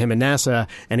communications between him and NASA,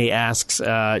 and he asks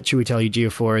Chiwetel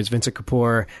Ejiofor, Vincent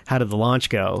Kapoor, how did the launch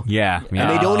go? Yeah. And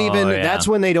they don't even, that's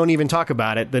when they don't even talk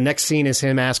about it. The next scene is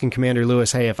him asking Commander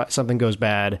Lewis, hey, if something goes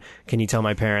bad, can you tell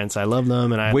my parents I love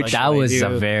them? And and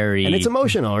it's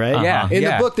emotional, right? Yeah. In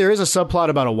the book, there is a subplot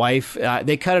about a wife.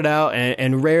 They cut it out,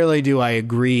 and rarely do I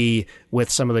agree with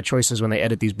some of the choices when they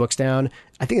edit these books down.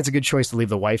 I think it's a good choice to leave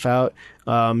the wife out,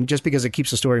 just because it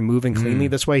keeps the story moving cleanly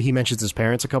this way. He mentions his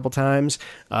parents a couple times.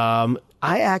 I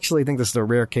actually think this is a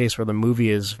rare case where the movie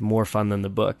is more fun than the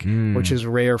book, which is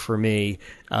rare for me.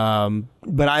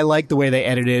 But I like the way they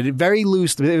edited it. Very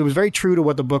loose. It was very true to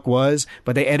what the book was,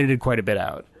 but they edited quite a bit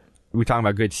out. We're talking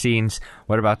about good scenes.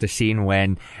 What about the scene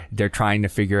when they're trying to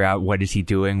figure out what is he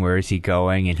doing, where is he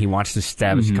going, and he wants to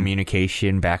establish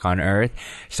communication back on Earth,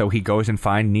 so he goes and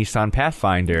finds Nissan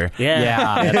Pathfinder.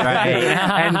 Yeah, that's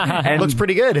right. and looks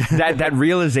pretty good. that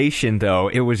realization, though,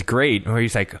 it was great. Where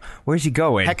he's like, "Where's he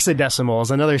going?"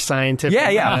 Hexadecimals, another scientific.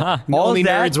 Only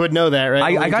nerds would know that,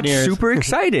 right? I got super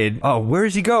excited. Oh, where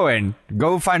is he going?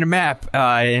 Go find a map,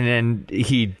 and then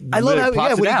he. I love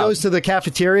how when he goes to the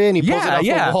cafeteria and he pulls it off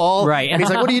the wall. Right. And he's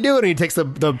like, what are you doing? And he takes the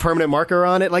permanent marker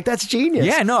on it. Like, that's genius.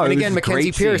 Yeah, no, and it again, was a Mackenzie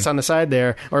great Pierce scene. on the side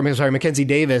there, Mackenzie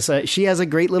Davis, she has a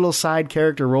great little side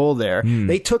character role there.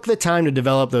 They took the time to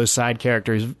develop those side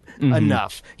characters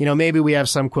enough. Maybe we have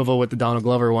some quibble with the Donald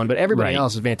Glover one, but everybody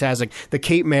else is fantastic. The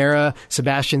Kate Mara,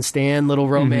 Sebastian Stan little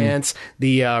romance,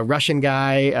 the Russian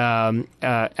guy,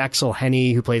 Axel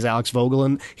Henny, who plays Alex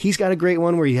Vogelin, he's got a great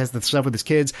one where he has the stuff with his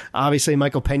kids. Obviously,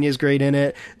 Michael Pena's great in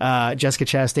it. Jessica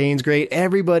Chastain's great.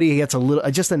 Everybody gets a little,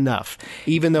 just enough,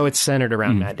 even though it's centered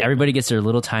around Matt Damon. Everybody gets their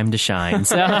little time to shine.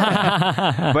 So.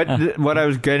 But what I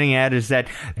was getting at is that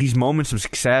these moments of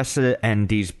success and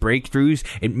these breakthroughs,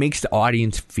 it makes the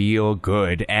audience feel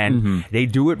good, and they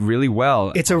do it really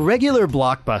well. It's a regular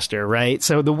blockbuster, right?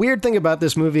 So the weird thing about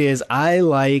this movie is I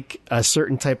like a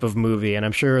certain type of movie, and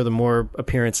I'm sure the more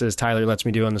appearances Tyler lets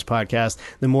me do on this podcast,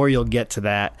 the more you'll get to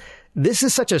that. this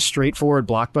is such a straightforward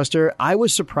blockbuster. I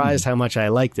was surprised how much I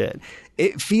liked it.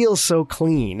 It feels so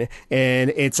clean,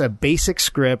 and it's a basic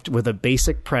script with a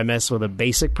basic premise, with a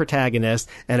basic protagonist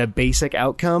and a basic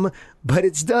outcome, but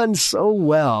it's done so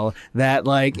well that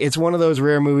like it's one of those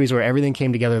rare movies where everything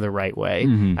came together the right way.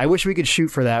 I wish we could shoot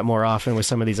for that more often with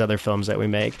some of these other films that we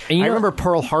make. I remember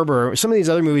Pearl Harbor, some of these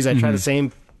other movies I try the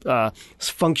same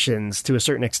functions to a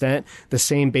certain extent, the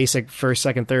same basic first,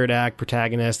 second, third act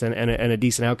protagonist and a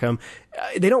decent outcome.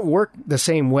 They don't work the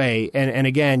same way. And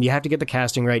again, you have to get the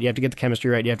casting right. You have to get the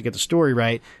chemistry right. You have to get the story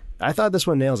right. I thought this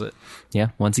one nails it. Yeah.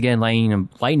 Once again,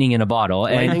 lightning in a bottle.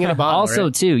 Lightning in a bottle. Also,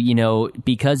 right? too, you know,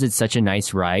 because it's such a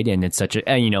nice ride and it's such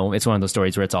a, you know, it's one of those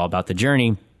stories where it's all about the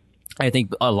journey. I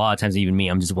think a lot of times, even me,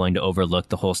 I'm just willing to overlook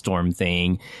the whole storm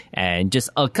thing and just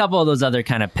a couple of those other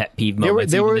kind of pet peeve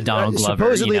moments. There were the Donald Glover,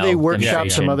 supposedly you know, they workshopped demonstration.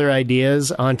 some other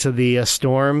ideas onto the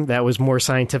storm that was more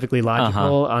scientifically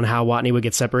logical on how Watney would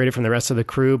get separated from the rest of the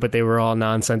crew, but they were all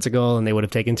nonsensical and they would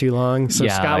have taken too long. So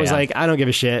Yeah, Scott was yeah. like, I don't give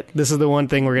a shit. This is the one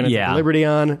thing we're going to take liberty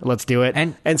on. Let's do it.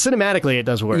 And cinematically, it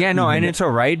does work. Yeah, no, and it's all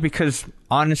right because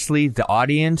honestly, the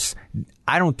audience,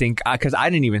 I don't think, because I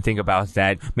didn't even think about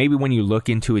that. Maybe when you look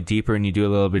into it deeper and you do a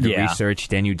little bit of research,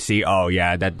 then you'd see, oh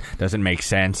yeah, that doesn't make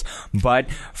sense.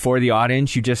 But for the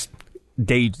audience, you just,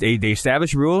 they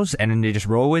establish rules and then they just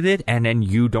roll with it, and then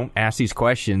you don't ask these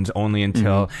questions only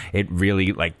until it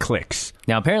really like clicks.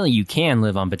 Now, apparently you can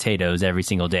live on potatoes every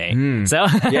single day. So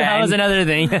that was another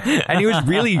thing. And he was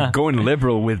really going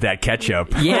liberal with that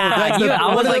ketchup. Yeah.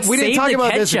 I was like, we didn't save talk the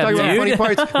about this. We ketchup, talked about dude.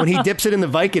 funny parts when he dips it in the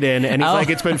Vicodin and he's like,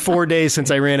 "It's been 4 days since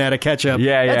I ran out of ketchup."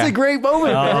 Yeah, that's yeah. a great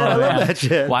moment. Man. I love that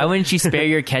shit. Why wouldn't you spare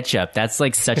your ketchup? That's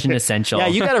like such an essential. Yeah,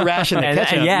 you got to ration the And-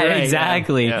 ketchup. yeah, You're right.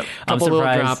 exactly. Yeah. I'm Couple little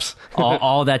surprised drops.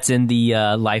 all that's in the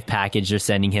life package they're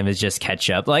sending him is just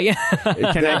ketchup. Like,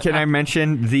 Can I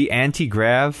mention the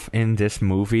anti-grav in this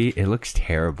movie? It looks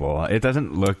terrible. It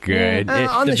doesn't look good. On the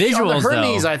on the visuals,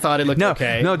 Hermes, though. I thought it looked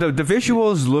okay. No, the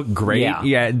visuals look great.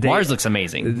 Yeah, Mars looks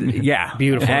amazing. Yeah,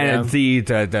 Beautiful, And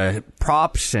yeah. the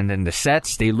props and then the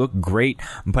sets, they look great.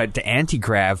 But the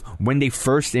anti-grav, when they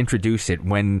first introduce it,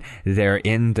 when they're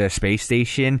in the space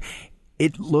station,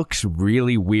 it looks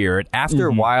really weird. After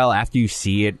a while, after you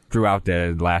see it throughout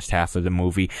the last half of the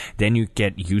movie, then you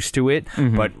get used to it.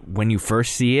 But when you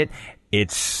first see it,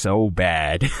 it's so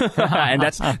bad. And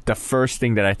that's the first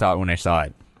thing that I thought when I saw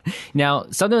it. Now,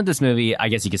 something with this movie, I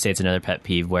guess you could say it's another pet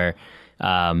peeve where,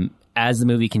 as the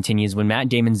movie continues, when Matt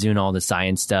Damon's doing all the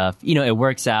science stuff, you know, it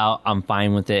works out. I'm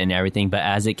fine with it and everything. But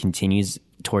as it continues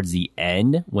towards the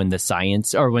end, when the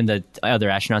science or when the other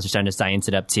astronauts are starting to science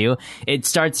it up too, it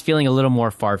starts feeling a little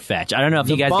more far-fetched. I don't know if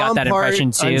you guys got that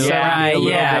impression too. Right,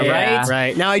 Right.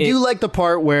 right. Now, I do like the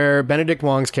part where Benedict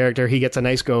Wong's character, he gets a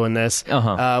nice go in this,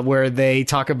 where they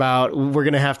talk about, we're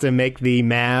going to have to make the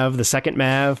MAV, the second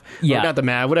MAV. Yeah. Or not the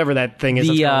MAV, whatever that thing is.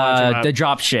 that's gonna launch him up. The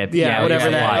drop ship. Yeah,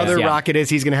 whatever that was, other yeah. rocket is,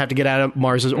 he's going to have to get out of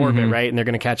Mars's orbit, right? And they're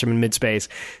going to catch him in mid-space.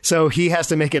 So he has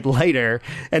to make it lighter.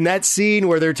 And that scene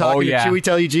where they're talking to Chewie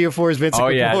Tell You Geoforce, Vincent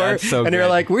Kapoor, that's so and they're good.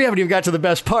 like, we haven't even got to the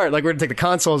best part. Like, we're going to take the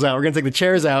consoles out. We're going to take the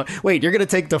chairs out. Wait, you're going to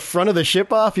take the front of the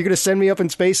ship off? You're going to send me up in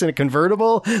space in a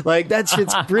convertible? Like, that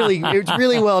shit's it's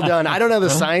really well done. I don't know the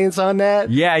science on that.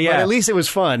 Yeah. But at least it was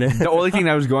fun. The only thing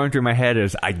that was going through my head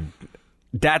is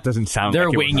that doesn't sound They're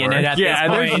like it would winging work. it at this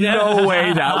there's point. no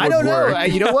way that would I don't know.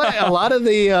 work. You know what? A lot of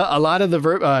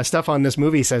the stuff on this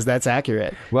movie says that's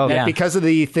accurate. Well, that yeah. because of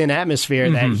the thin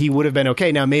atmosphere, that he would have been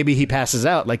okay. Now maybe he passes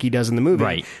out like he does in the movie,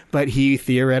 Right. But he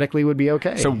theoretically would be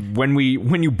okay. So when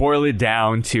you boil it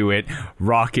down to it,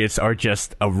 rockets are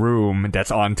just a room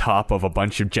that's on top of a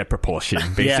bunch of jet propulsion,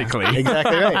 basically. Yeah,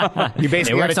 exactly right. You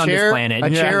basically It works got on a this chair, planet. a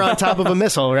chair on top of a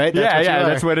missile, right?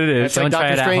 That's what it is. It's like Don't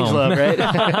try Dr. it at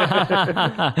Strangelove, right?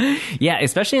 Yeah,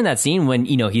 especially in that scene when,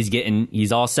 you know,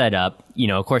 he's all set up. You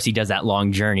know, of course he does that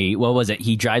long journey. What was it?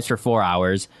 He drives for 4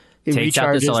 hours. He Takes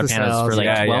out the recharges solar the panels cells. for like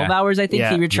Yeah, 12 yeah. hours, I think Yeah.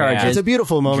 he recharges. It's a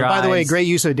beautiful moment. By the way, drives. great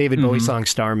use of David Bowie song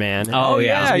Starman. Oh,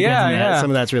 yeah. yeah.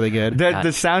 Some of that's really good. The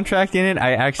soundtrack in it,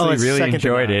 I actually it's really second to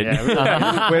enjoyed none. it.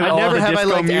 Yeah, With I all never the have I disco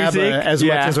liked music. ABBA as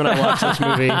much as when I watched this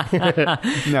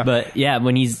movie. No. But yeah,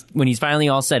 when he's finally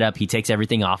all set up, he takes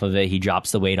everything off of it. He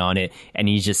drops the weight on it, and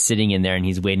he's just sitting in there, and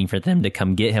he's waiting for them to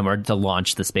come get him or to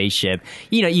launch the spaceship.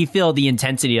 You know, you feel the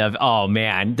intensity of, oh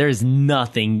man, there's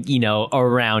nothing, you know,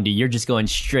 around you. You're just going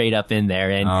straight up in there,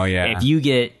 and Oh, yeah. if you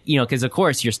get, you know, because of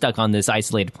course you're stuck on this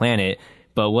isolated planet.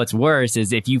 But what's worse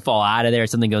is if you fall out of there,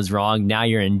 something goes wrong, now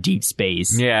you're in deep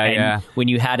space. Yeah, and yeah. when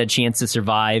you had a chance to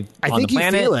survive I on think the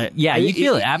planet, you feel it. yeah, you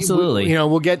feel it, absolutely. You know,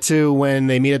 we'll get to when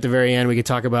they meet at the very end. We could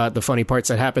talk about the funny parts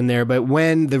that happen there. But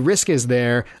when the risk is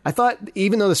there, I thought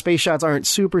even though the space shots aren't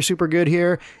super, super good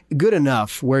here, good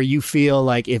enough where you feel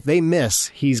like if they miss,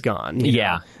 he's gone. you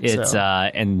yeah, know? it's So.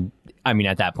 And I mean,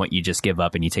 at that point, you just give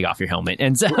up and you take off your helmet.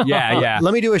 And so, Yeah.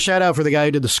 Let me do a shout out for the guy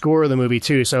who did the score of the movie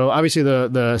too. So obviously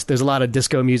there's a lot of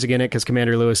disco music in it because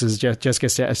Commander Lewis is Jessica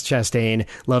Chastain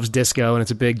loves disco and it's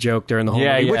a big joke during the whole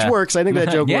movie, which works. I think that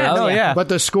joke Yeah, works. no, yeah. But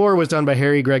the score was done by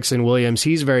Harry Gregson Williams.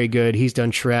 He's very good. He's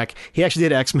done Shrek. He actually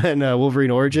did X-Men Wolverine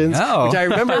Origins, Oh. which I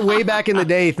remember way back in the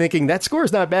day thinking that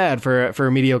score's not bad for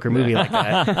a mediocre movie like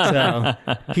that.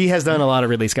 So he has done a lot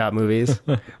of Ridley Scott movies.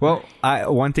 Well,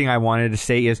 one thing I wanted to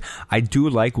say is I do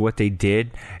like what they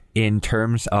did in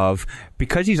terms of,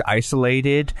 because he's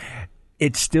isolated,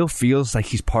 it still feels like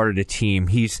he's part of the team.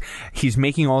 He's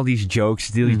making all these jokes,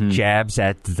 these jabs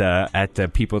at the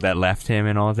people that left him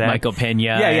and all that. Michael Pena.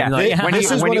 Yeah. and like-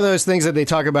 This is one of those things that they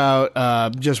talk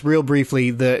about just real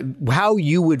briefly, how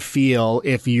you would feel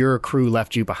if your crew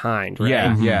left you behind. Right?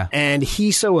 Yeah, yeah. And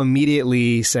he so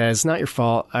immediately says, "Not your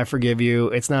fault. I forgive you.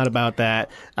 It's not about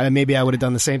that. Maybe I would have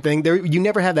done the same thing." You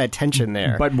never have that tension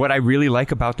there. But what I really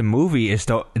like about the movie is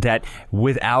that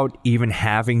without even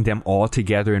having them all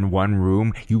together in one room,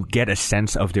 you get a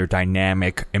sense of their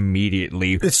dynamic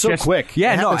immediately. it's so quick.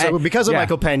 Yeah, It no, happens because of yeah.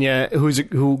 Michael Pena,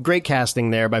 who great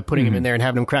casting there by putting him in there and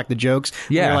having him crack the jokes.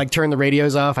 Yeah. They're like, turn the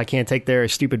radios off. I can't take their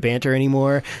stupid banter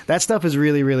anymore. That stuff is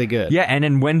really, really good. Yeah, and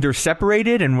then when they're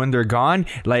separated and when they're gone,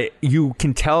 like you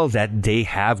can tell that they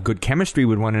have good chemistry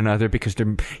with one another because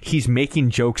he's making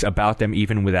jokes about them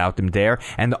even without them there,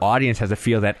 and the audience has a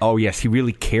feel that, oh yes, he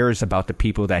really cares about the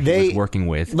people that he was working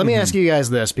with. Let me ask you guys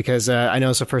this, because I know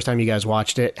it's the first time you guys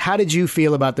watched it. How did you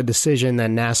feel about the decision that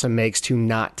NASA makes to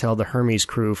not tell the Hermes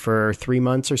crew for 3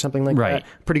 months or something like Right.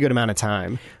 that? Pretty good amount of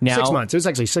time. Now- 6 months. It was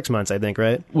actually 6 months, I think,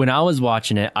 right? when I was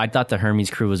watching it, I thought the Hermes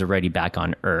crew was already back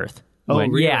on Earth. Oh,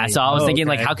 really? Yeah, so I was thinking,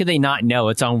 like, okay. how could they not know?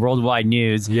 It's on worldwide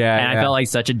news. Yeah, and I yeah. felt like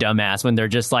such a dumbass when they're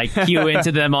just like cue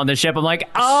into them on the ship. I'm like,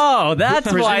 oh,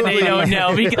 that's why they don't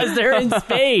know, because they're in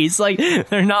space. Like,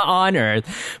 they're not on Earth.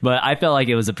 But I felt like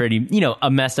it was a pretty, a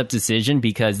messed up decision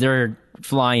because they're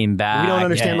flying back. We don't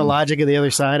understand the logic of the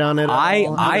other side on it.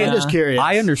 I'm just curious.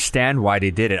 I understand why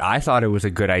they did it. I thought it was a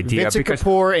good idea Vincent because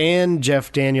Kapoor and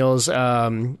Jeff Daniels,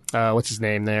 what's his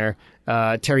name there?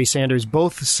 Terry Sanders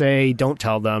both say don't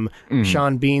tell them.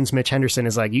 Sean Bean's Mitch Henderson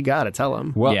is like, you gotta tell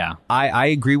them. well, Yeah. I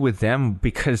agree with them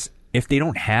because if they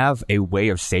don't have a way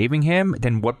of saving him,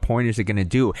 then what point is it going to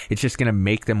do? It's just going to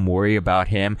make them worry about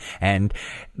him, and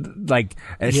like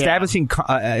establishing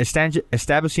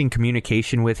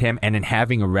communication with him and then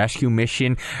having a rescue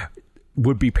mission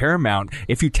would be paramount.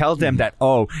 If you tell them that,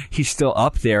 oh, he's still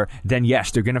up there, then yes,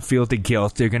 they're going to feel the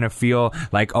guilt. They're going to feel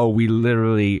like, oh, They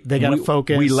gotta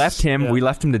focus. We left him. Yeah. We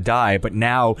left him to die, but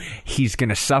now he's going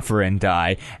to suffer and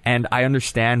die. And I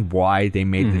understand why they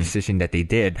made the decision that they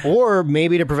did. Or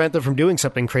maybe to prevent them from doing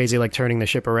something crazy like turning the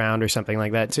ship around or something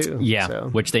like that too. Yeah, So.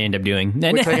 which they end up doing.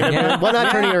 Well,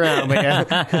 not turning around, but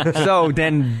yeah. So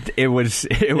then it was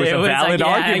a valid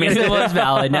I argument. guess it was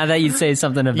valid. Now that you say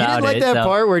something You about didn't like it. that so.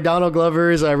 part where Donald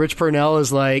Glover's Rich Purnell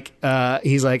is like,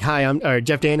 he's like, or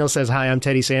Jeff Daniels says, "Hi, I'm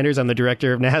Teddy Sanders. I'm the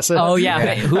director of NASA." Oh, yeah.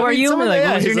 Hey, who are you? Someone- Like, yeah,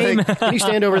 what was your he's name? like, can you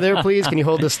stand over there, please? Can you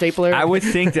hold the stapler? I would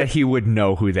think that he would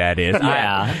know who that is.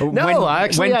 Yeah. No,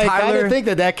 actually, I kind of think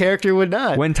that character would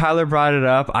not. When Tyler brought it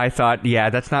up, I thought, yeah,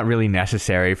 that's not really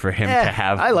necessary for him to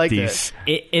have I like these.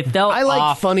 It felt I like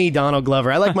off. funny Donald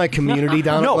Glover. I like my community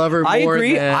Donald Glover more I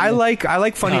agree. than I like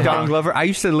funny Donald Glover. I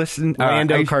used to listen.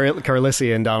 Lando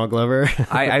Carlissian Donald Glover.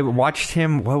 I watched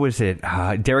him. What was it?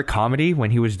 Derek Comedy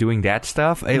when he was doing that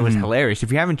stuff. It was hilarious.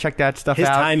 If you haven't checked that stuff His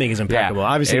out, timing is impeccable.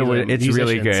 Obviously, it's he's a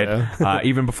really musician, good.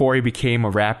 Even before he became a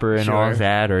rapper and all Sure. of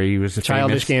that, or he was a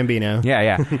Childish famous, Gambino.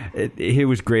 Yeah. He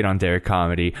was great on Derek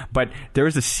Comedy. But there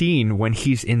was a scene when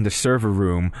he's in the server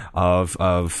room of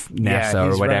NASA Yeah, or he's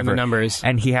running whatever, the numbers.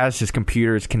 and he has his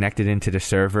computers connected into the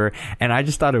server. And I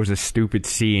just thought it was a stupid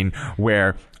scene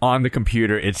where on the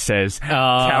computer it says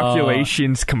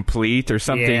calculations complete or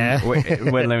something. Yeah.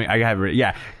 Wait, let me. I have it.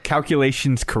 Yeah,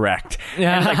 calculations correct.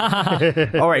 And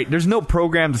like, all right, there's no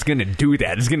program that's going to do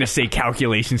that. It's going to say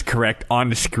calculations correct on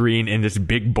the screen in this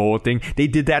big bold thing. They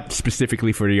did that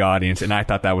specifically for the audience, and I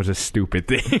thought that was a stupid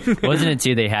thing. Wasn't it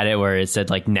too? They had it where it said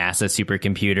like NASA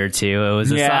supercomputer too. It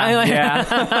was a Yeah,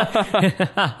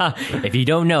 yeah. If you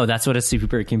don't know, that's what a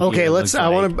supercomputer. Okay, let's.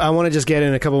 looks like. I want to just get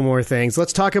in a couple more things.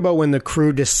 Let's talk about when the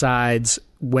crew decides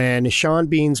when Sean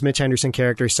Bean's Mitch Henderson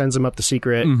character sends them up the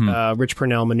secret Rich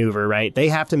Purnell maneuver, right? They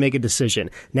have to make a decision.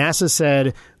 NASA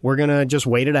said, we're going to just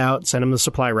wait it out, send them the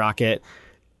supply rocket.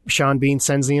 Sean Bean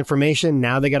sends the information.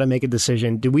 Now they got to make a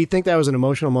decision. Do we think that was an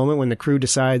emotional moment when the crew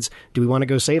decides, do we want to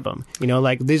go save them? You know,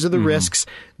 like, these are the risks.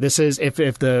 This is if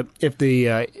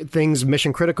the thing's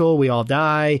mission critical, we all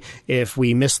die. If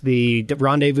we miss the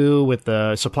rendezvous with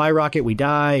the supply rocket, we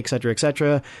die, et cetera, et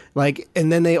cetera. Like,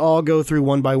 and then they all go through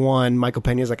one by one. Michael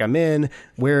Pena's like, I'm in,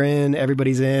 we're in,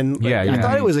 everybody's in. Like, Yeah, I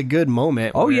thought it was a good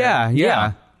moment. Oh, where-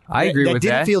 yeah. I agree with that.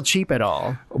 That didn't feel cheap at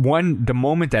all. The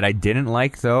moment that I didn't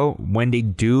like, though, when they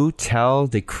do tell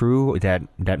the crew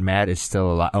that Matt is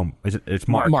still alive. Oh, it's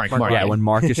Mark. Mark, Yeah, when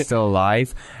Mark is still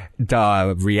alive,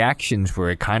 the reactions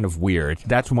were kind of weird.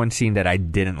 That's one scene that I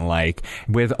didn't like,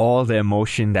 with all the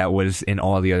emotion that was in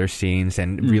all the other scenes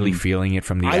and really feeling it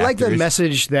from the actors. I like the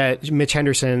message that Mitch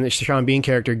Henderson, the Sean Bean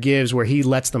character, gives, where he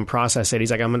lets them process it.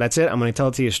 He's like, that's it. I'm going to tell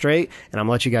it to you straight, and I'm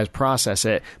going to let you guys process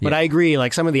it. But I agree,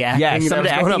 like, some of the acting, some of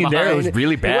the acting in there was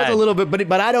really bad. It was a little bit,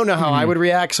 but I don't know how I would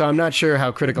react, so I'm not sure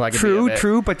how critical I could be of it.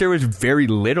 True, but there was very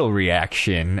little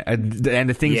reaction. And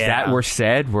the things that were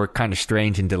said were kind of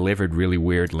strange and delivered really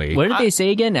weirdly. What did they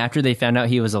say again after they found out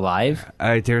he was alive?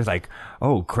 There was like,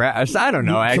 oh crap, I don't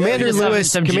know. Commander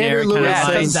Lewis Lewis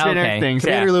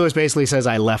basically says,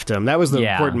 I left him. That was the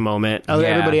important moment.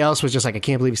 Everybody else was just like, I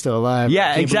can't believe he's still alive.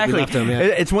 Yeah, exactly.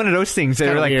 It's one of those things that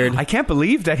are like, weird. I can't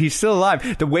believe that he's still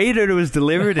alive. The way that it was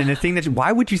delivered and the thing that,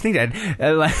 why would you think that?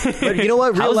 But you know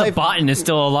what? Real life botanist is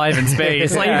still alive in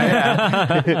space. Actually,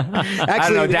 I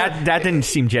don't know, that didn't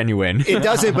seem genuine. It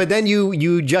doesn't, but then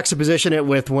you juxtaposition it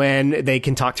with when they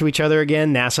can talk to each other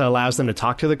again. NASA allows them to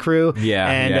talk to the crew.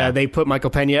 And they put Michael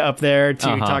Pena up there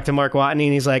to talk to Mark Watney,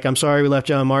 and he's like, I'm sorry we left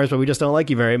you on Mars, but we just don't like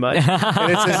you very much.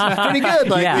 And it's pretty good.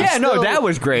 Like, that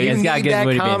was great. You It's got need good that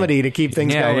motivation. comedy to keep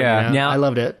things going. Yeah. You know? Now, I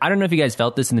loved it. I don't know if you guys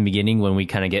felt this in the beginning when we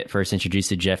kind of get first introduced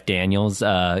to Jeff Daniels'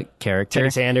 character. Teddy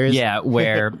Sanders. Yeah,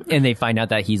 and they find out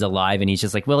that he's alive, and he's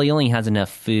just like, well, he only has enough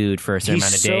food for a certain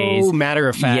amount of days. So matter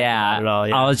of fact. Yeah. About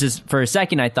it all, I was just, for a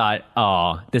second, I thought,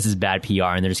 oh, this is bad PR,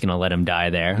 and they're just going to let him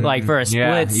die there. Like, for a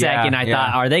split second, I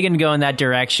thought, are they going to go in that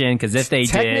direction? Because if they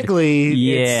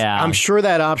technically, I'm sure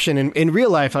that option in real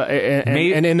life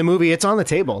and in the movie, it's on the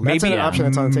table. That's an option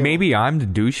that's on the table. Maybe I'm the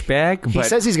douchebag, but he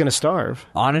says he's going to starve.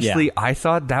 Honestly, I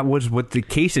thought that was what the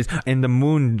case is. In the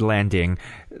moon landing,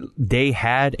 they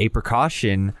had a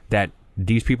precaution that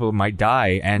these people might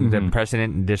die, and the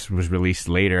president, this was released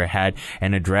later, had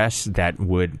an address that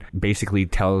would basically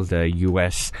tell the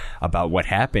U.S. about what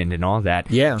happened and all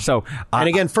that. Yeah. So, and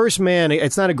again, First Man,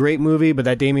 it's not a great movie, but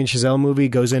that Damien Chazelle movie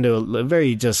goes into a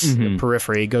very just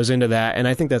periphery, goes into that, and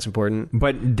I think that's important.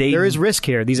 But there is risk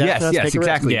here. These astronauts take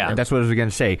exactly. A risk. Yeah, that's what I was going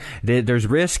to say. There's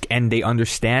risk, and they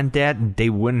understand that. They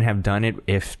wouldn't have done it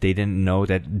if they didn't know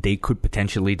that they could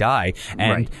potentially die.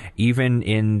 And even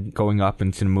in going up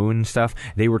into the moon and stuff,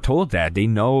 they were told that. They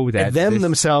know that. And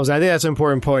themselves, I think that's an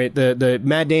important point. The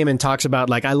Matt Damon talks about,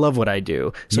 like, I love what I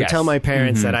do. So tell my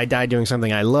parents that I died doing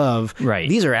something I love. Right.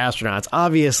 These are astronauts.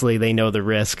 Obviously, they know the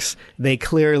risks. They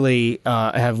clearly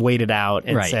have waited out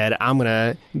and said, I'm going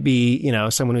to be,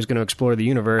 someone who's going to explore the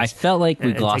universe. I felt like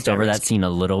we glossed over that scene a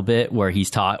little bit where he's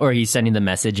sending the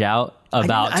message out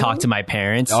about talk to my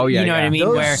parents. Oh, yeah. You know what I mean?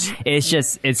 Those, where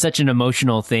it's such an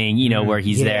emotional thing, where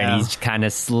he's there and he's kind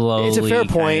of slowly. It's a fair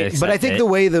point, but I think the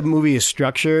way the movie is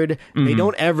structured, they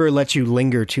don't ever let you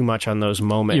linger too much on those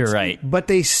moments. You're right. But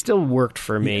they still worked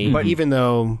for me, even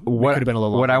though it could have been a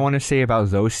little longer. What I want to say about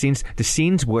those scenes, the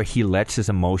scenes where he lets his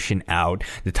emotion out,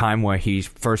 the time where he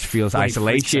first feels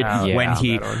isolation,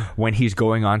 when he's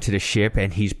going onto the ship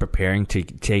and he's preparing to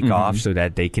take off so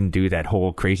that they can do that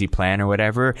whole crazy plan or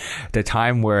whatever. The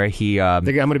time where he I'm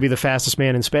going to be the fastest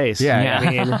man in space. Yeah. I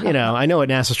mean, I know what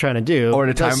NASA's trying to do. Or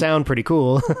it does sound pretty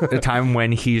cool. The time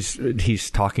when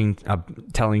he's talking,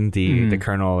 telling the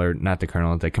colonel, or not the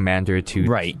colonel, the commander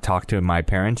to talk to my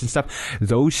parents and stuff.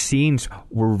 Those scenes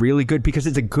were really good because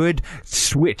it's a good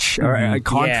switch or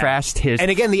contrast his. And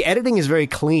again, the editing is very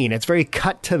clean. It's very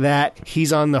cut to that.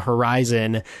 He's on the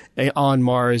horizon on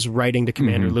Mars writing to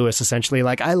Commander Lewis, essentially.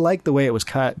 Like, I like the way it was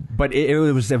cut. But it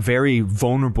was a very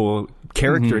vulnerable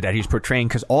character that he's portraying,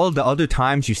 because all the other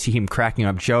times you see him cracking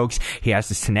up jokes, he has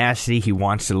this tenacity, he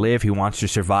wants to live, he wants to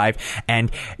survive,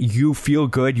 and you feel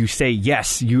good. You say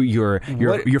yes, you're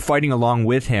fighting along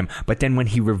with him. But then when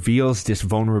he reveals this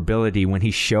vulnerability, when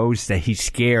he shows that he's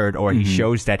scared, or he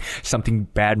shows that something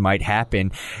bad might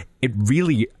happen, it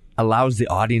really allows the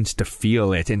audience to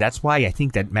feel it. And that's why I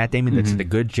think that Matt Damon does a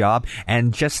good job.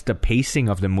 And just the pacing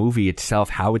of the movie itself,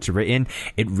 how it's written,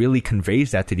 it really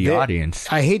conveys that to the audience.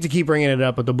 I hate to keep bringing it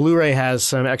up, but the Blu-ray has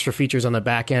some extra features on the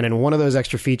back end. And one of those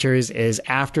extra features is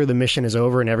after the mission is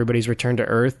over and everybody's returned to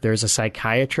Earth, there's a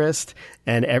psychiatrist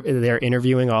and they're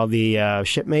interviewing all the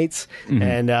shipmates.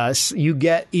 And you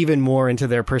get even more into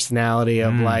their personality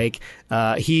of like,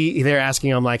 they're asking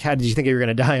him like, how did you think you were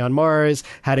going to die on Mars?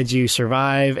 How did you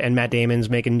survive? And Matt Damon's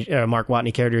making, Mark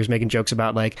Watney character is making jokes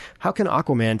about like, how can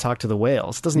Aquaman talk to the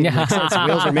whales? It doesn't even make sense.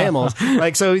 Whales are mammals.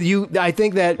 Like, so I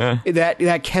think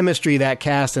that chemistry, that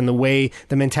cast and the way,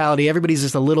 the mentality, everybody's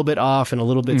just a little bit off and a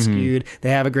little bit skewed.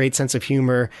 They have a great sense of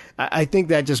humor. I think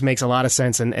that just makes a lot of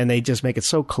sense. And they just make it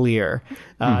so clear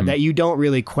that you don't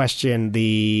really question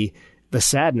the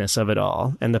sadness of it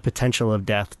all and the potential of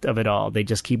death of it all. They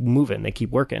just keep moving. They keep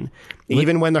working.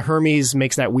 Even when the Hermes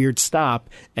makes that weird stop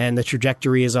and the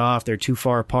trajectory is off, they're too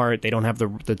far apart, they don't have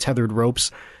the tethered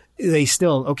ropes, they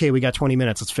still, okay, we got 20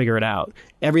 minutes, let's figure it out.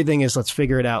 Everything is, let's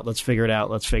figure it out, let's figure it out,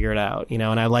 let's figure it out. You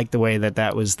know, and I like the way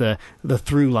that was the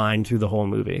through line through the whole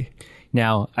movie.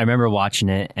 Now, I remember watching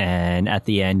it, and at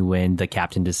the end when the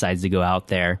captain decides to go out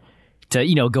there to,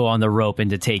 you know, go on the rope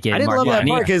and to take it. I didn't love that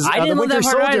part because the Winter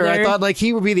Soldier, I thought like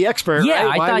he would be the expert. Yeah,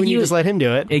 right? Why wouldn't you just let him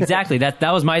do it? Exactly. That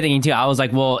was my thinking too. I was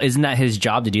like, well, isn't that his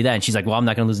job to do that? And she's like, well, I'm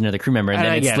not going to lose another crew member. And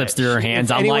then it slips through her hands.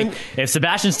 I'm like, if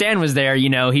Sebastian Stan was there, you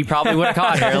know, he probably would have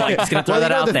caught her. Like, just going to throw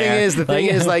that out there. The thing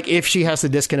is, like, if she has to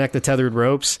disconnect the tethered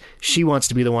ropes, she wants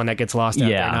to be the one that gets lost out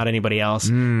there, not anybody else.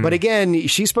 But again,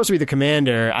 she's supposed to be the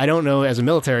commander. I don't know, as a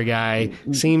military guy,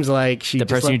 seems like the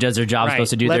person who does their job is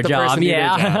supposed to do their job.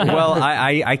 Yeah. Well,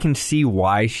 I can see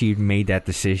why she made that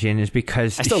decision is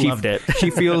because I still loved it.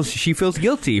 she feels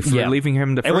guilty for leaving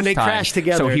him the first time. And when they crash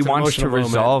together, so he wants to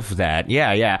resolve moment. That.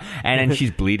 Yeah. And then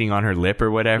she's bleeding on her lip or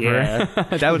whatever. Yeah.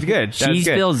 That was good. She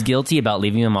feels guilty about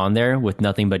leaving him on there with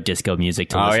nothing but disco music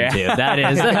to listen to. That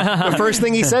is the first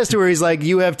thing he says to her. He's like,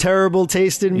 "You have terrible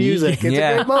taste in music." It's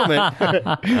a great moment.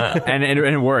 and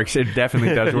it works. It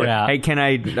definitely does work. Yeah. Hey, can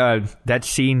I? That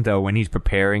scene though, when he's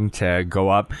preparing to go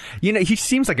up, you know, he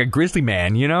seems like a grizzly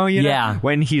man. You know. Yeah.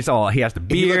 When he has the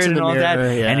beard and all that,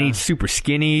 and he's super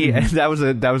skinny. And that was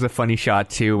a funny shot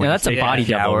too. When that's a body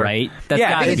double, right? That's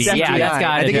gotta be. Yeah, that's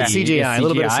gotta be. I think it's CGI. A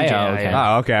little bit of CGI. Okay.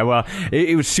 Oh, okay. Well,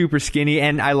 it was super skinny,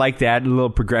 and I like that little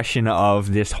progression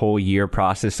of this whole year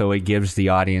process. So it gives the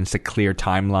audience a clear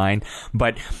timeline.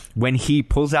 But when he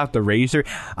pulls out the razor,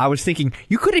 I was thinking,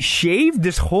 you could have shaved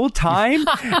this whole time.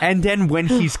 And then when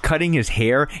he's cutting his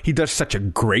hair, he does such a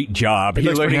great job. He he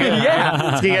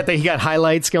got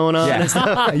highlights going on.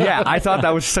 Yeah. Yeah, I thought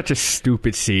that was such a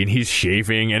stupid scene. He's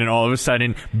shaving, and then all of a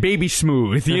sudden, baby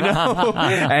smooth, you know?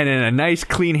 And then a nice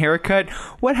clean haircut.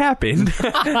 What happened?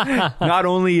 Not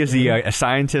only is he a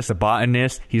scientist, a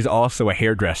botanist, he's also a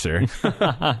hairdresser.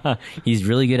 He's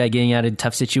really good at getting out of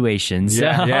tough situations.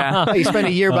 Yeah. You spend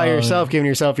a year by yourself giving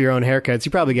yourself your own haircuts,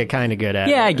 you probably get kind of good at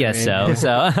it. Yeah, I guess so.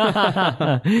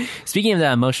 Speaking of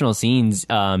the emotional scenes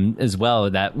as well,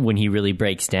 that when he really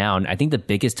breaks down, I think the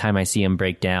biggest time I see him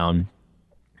break down,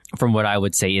 from what I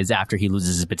would say, is after he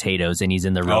loses his potatoes and he's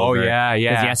in the rover. Oh, yeah.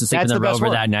 Because he has to sleep in the rover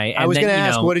that night. I was going to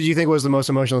ask, what did you think was the most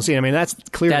emotional scene? I mean, that's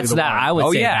clearly that's that. I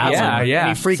would say And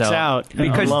he freaks out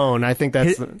because alone. I think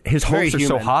that's his hopes are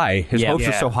so high. His hopes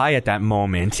are so high at that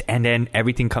moment, and then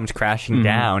everything comes crashing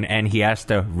down, and he has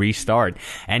to restart.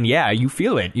 And you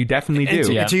feel it. You definitely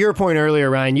do. To your point earlier,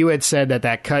 Ryan, you had said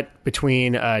that cut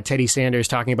between Teddy Sanders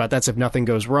talking about that's if nothing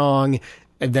goes wrong,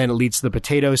 and then it leads to the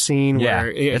potato scene. Yeah,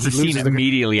 where it's a scene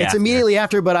immediately after. It's immediately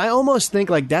after, but I almost think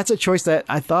like that's a choice that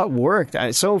I thought worked.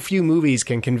 So few movies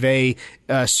can convey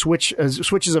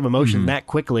switches of emotion that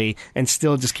quickly and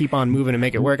still just keep on moving and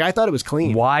make it work. I thought it was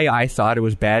clean. Why I thought it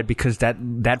was bad? Because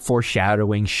that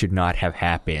foreshadowing should not have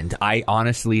happened. I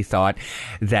honestly thought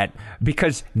that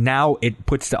because now it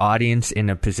puts the audience in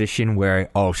a position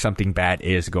where, something bad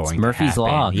is going to Murphy's happen.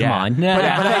 Law. Come on. But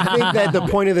I think that the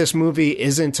point of this movie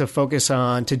isn't to focus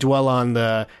on, to dwell on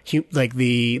the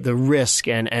risk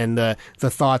and the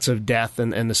thoughts of death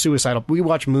and the suicidal. We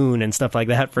watch Moon and stuff like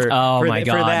that for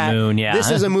that. Moon, yeah. This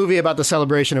is a movie about the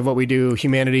celebration of what we do.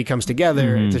 Humanity comes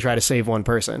together to try to save one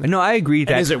person. No, I agree.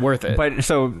 And is it worth it? But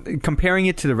so comparing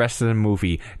it to the rest of the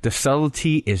movie, the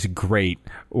subtlety is great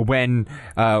when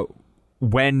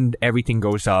everything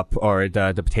goes up or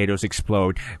the potatoes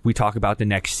explode. We talk about the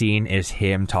next scene is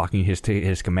him talking to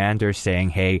his commander, saying,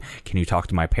 "Hey, can you talk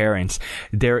to my parents?"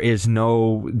 There's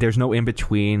no in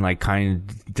between, like kind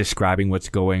of describing what's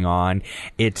going on.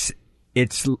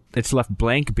 it's left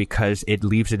blank because it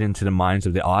leaves it into the minds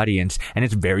of the audience, and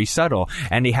it's very subtle.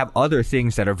 And they have other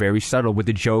things that are very subtle, with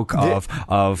the joke of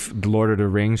the Lord of the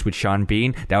Rings with Sean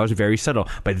Bean. That was very subtle.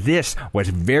 But this was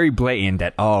very blatant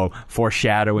that,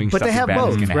 foreshadowing. But they have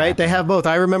both, right? Happen. They have both.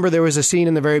 I remember there was a scene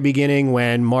in the very beginning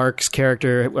when Mark's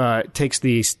character takes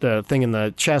the thing in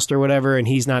the chest or whatever, and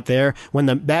he's not there. When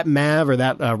that MAV or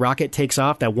that rocket takes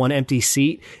off, that one empty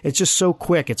seat, it's just so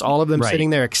quick. It's all of them sitting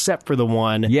there except for the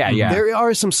one. Yeah. There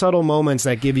are some subtle moments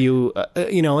that give you,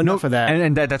 enough of that.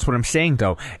 And that's what I'm saying,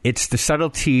 though. It's the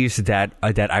subtleties that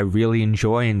I really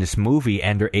enjoy in this movie,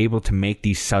 and they're able to make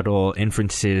these subtle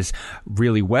inferences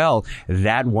really well.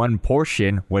 That one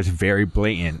portion was very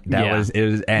blatant.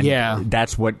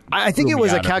 That's what I think it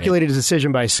was a calculated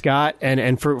decision by Scott,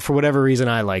 and for whatever reason,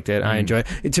 I liked it. I enjoyed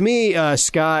it. To me,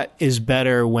 Scott is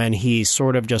better when he's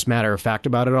sort of just matter of fact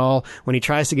about it all. When he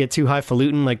tries to get too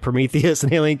highfalutin, like Prometheus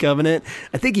and Alien Covenant,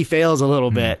 I think he fails a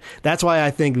little bit. That's why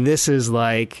I think this is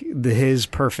like his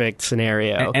perfect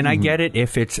scenario. And I get it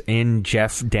if it's in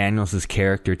Jeff Daniels'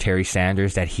 character, Terry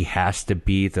Sanders, that he has to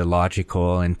be the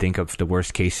logical and think of the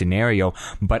worst case scenario.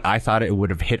 But I thought it would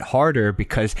have hit harder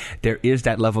because there is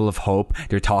that level of hope.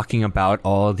 They're talking about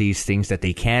all these things that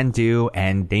they can do,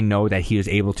 and they know that he is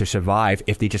able to survive.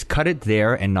 If they just cut it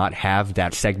there and not have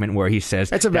that segment where he says,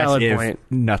 that's a valid point,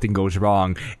 nothing goes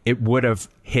wrong, it would have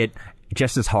hit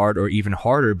just as hard or even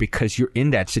harder because you're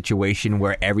in that situation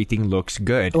where everything looks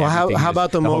good. Well, how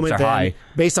about the moment then,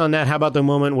 based on that, how about the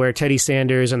moment where Teddy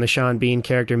Sanders and the Sean Bean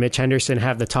character Mitch Henderson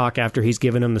have the talk after he's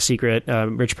given him the secret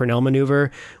Rich Purnell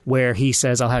maneuver where he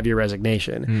says, I'll have your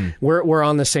resignation. We're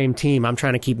on the same team. I'm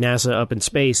trying to keep NASA up in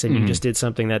space, and you just did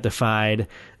something that defied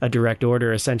a direct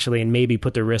order essentially, and maybe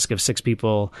put the risk of 6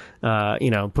 people,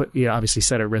 obviously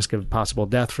set at risk of possible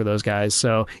death for those guys.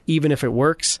 So even if it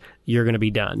works, you're going to be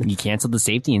done. You canceled the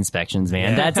safety inspections,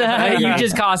 man. That's you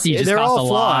just cost a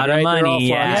lot of right? money.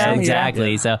 Yeah,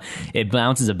 exactly. So it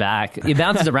bounces back. It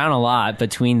bounces around a lot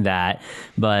between that.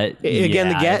 But again,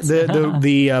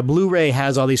 the Blu-ray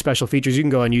has all these special features. You can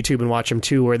go on YouTube and watch them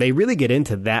too, where they really get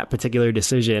into that particular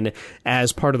decision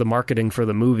as part of the marketing for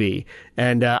the movie.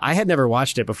 And I had never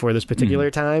watched it before this particular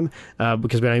time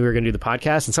because we were going to do the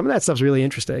podcast, and some of that stuff's really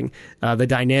interesting. The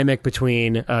dynamic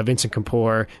between Vincent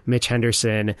Kapoor, Mitch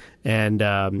Henderson, and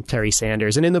Terry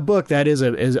Sanders, and in the book that is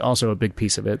also a big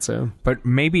piece of it. So, but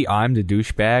maybe I'm the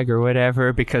douchebag or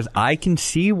whatever because I can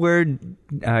see where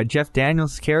Jeff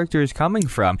Daniels' character is coming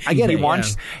from. I get it.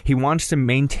 He wants to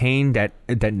maintain that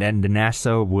the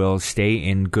NASA will stay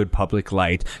in good public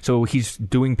light. So he's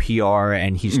doing PR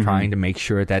and he's trying to make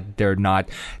sure that they're not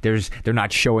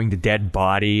showing the dead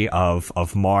body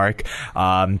of Mark.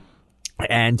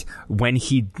 And when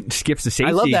he skips the safety...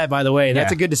 I love that, by the way.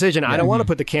 That's a good decision. I don't want to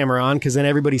put the camera on because then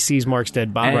everybody sees Mark's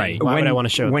dead body. Why would I want to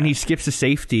show when that? He skips the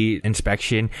safety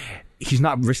inspection, he's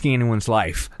not risking anyone's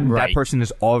life. Right. That person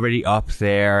is already up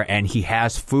there and he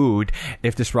has food.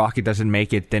 If this rocket doesn't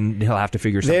make it, then he'll have to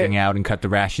figure something out and cut the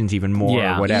rations even more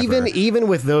or whatever. Even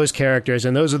with those characters,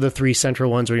 and those are the 3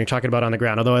 central ones when you're talking about on the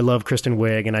ground, although I love Kristen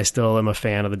Wiig and I still am a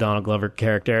fan of the Donald Glover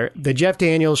character, the Jeff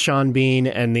Daniels, Sean Bean,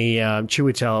 and the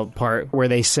Chiwetel part where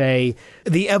they say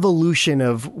the evolution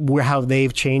of how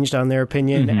they've changed on their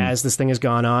opinion as this thing has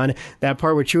gone on, that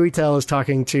part where Chiwetel is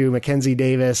talking to Mackenzie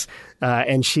Davis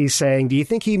and she's saying, do you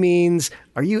think he means,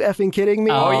 are you effing kidding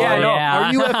me? Oh, yeah, no.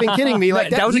 Are you effing kidding me? Like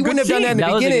that was he wouldn't have done that in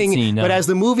the beginning, but as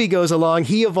the movie goes along,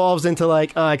 he evolves into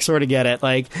like, oh, I sort of get it.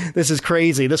 Like, this is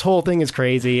crazy. This whole thing is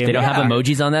crazy. And they don't have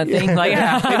emojis on that thing? Like,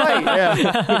 they might,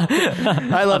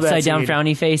 I love that upside down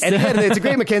frowny face. And it's a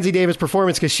great Mackenzie Davis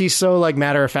performance because she's so like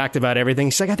matter of fact about everything.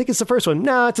 She's like, I think it's the first one.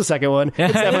 No, it's the second one.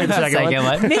 It's definitely the second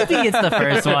one. Maybe it's the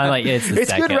first one. Like, it's the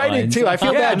second good writing one. too. I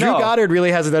feel bad. Drew Goddard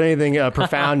really hasn't done anything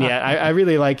profound yet. I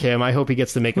really like him. I hope he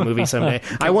gets to make a movie someday.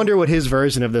 I wonder what his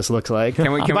version of this looks like.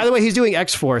 By the way, he's doing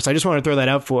X-Force. I just want to throw that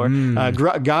out for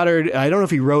Goddard. I don't know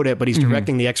if he wrote it, but he's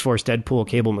directing the X-Force Deadpool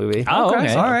cable movie. Oh,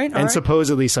 okay. All right. And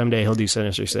supposedly someday he'll do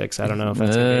Sinister Six. I don't know if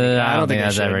that's I don't think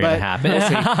that's ever going to happen. We'll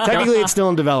see. Technically, it's still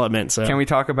in development. So can we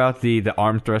talk about the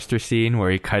arm thruster scene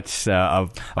where he cuts I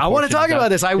want to talk about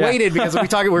this. I waited because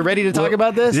we're ready to talk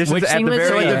about this. Which scene was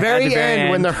at the very end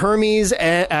when the Hermes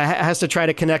has to try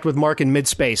to connect with Mark in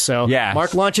mid-space. So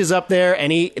Mark launches catches up there,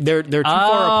 and they're too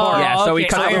far apart. Yeah, so he okay.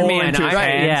 cuts a Iron hole Man, into his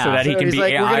hand yeah. so that he So can he's be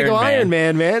like, we're gonna go Iron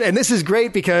Man, And this is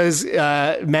great because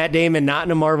Matt Damon, not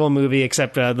in a Marvel movie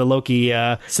except the Loki.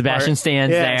 Sebastian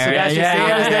Stan's there. Sebastian Yeah.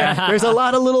 Stan is there. There's a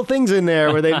lot of little things in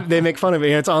there where they make fun of it.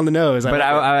 And it's on the nose. But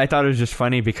I thought it was just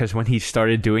funny because when he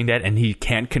started doing that and he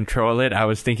can't control it, I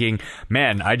was thinking,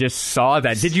 man, I just saw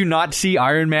that. Did you not see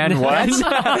Iron Man 1?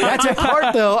 That's a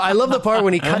part, though. I love the part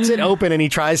when he cuts it open and he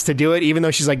tries to do it, even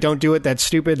though she's like, don't do it. That's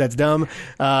stupid. That's dumb.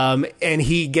 And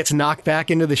he gets knocked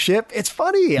back into the ship. It's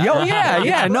funny. Oh,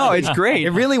 yeah. No, it's great.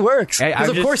 It really works. Because,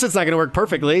 of just- course, it's not going to work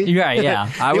perfectly. Right, yeah.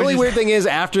 The only weird thing is,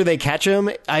 after they catch him,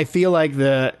 I feel like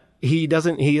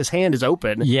his hand is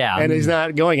open. Yeah. And he's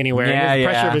not going anywhere. Yeah, And the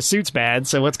pressure yeah. of his suit's bad.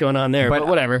 So what's going on there? But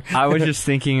whatever. I was just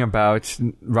thinking about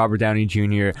Robert Downey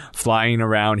Jr. flying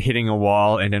around, hitting a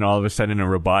wall, and then all of a sudden a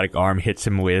robotic arm hits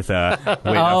him with a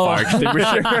fire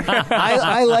extinguisher.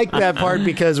 I like that part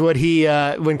because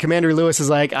when Commander Lewis is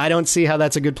like, I don't see how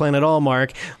that's a good plan at all,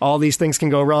 Mark. All these things can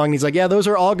go wrong. And he's like, yeah, those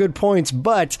are all good points,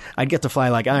 but I'd get to fly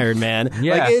like Iron Man.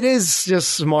 Yeah. Like, it is just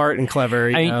smart and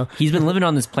clever, you know? He's been living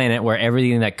on this planet where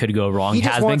everything that could go wrong He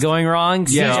just has been wants- going wrong.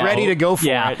 He's So, ready to go for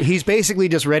yeah. it. He's basically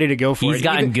just ready to go for it. He's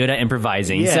gotten good at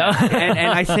improvising. Yeah. So and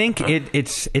I think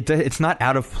it's not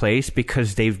out of place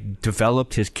because they've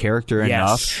developed his character Yes.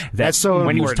 enough that That's so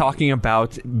when he was important. talking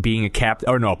about being a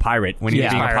pirate, when he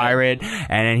was being a pirate,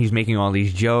 and then he's making all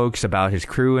these jokes about his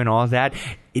crew and all that.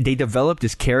 They developed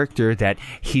this character that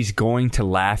he's going to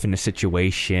laugh in a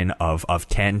situation of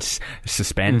tense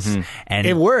suspense, and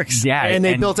It works. Yeah, and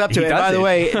they built up to he it. does By the it.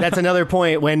 way, that's another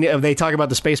point when they talk about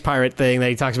the space pirate thing that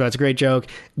he talks about. It's a great joke.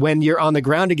 When you're on the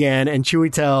ground again and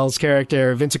Chewie tells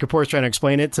character, Vincent Kapoor's trying to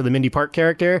explain it to the Mindy Park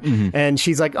character, and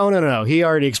she's like, oh, no, he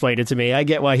already explained it to me. I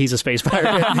get why he's a space pirate.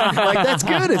 Like, that's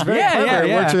good. It's very clever.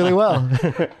 It works really well.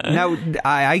 Now,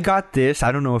 I got this.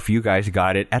 I don't know if you guys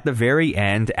got it. At the very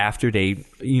end, after they,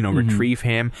 retrieve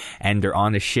him and they're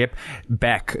on the ship,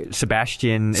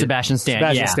 Sebastian Stan.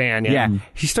 Stan, yeah.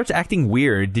 he starts acting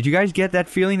weird. Did you guys get that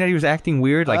feeling that he was acting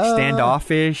weird, like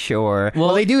standoffish or?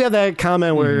 Well, they do have that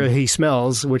comment where he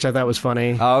smells, which I thought was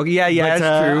funny. Oh, yeah, But,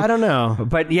 that's true. I don't know.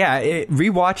 But yeah,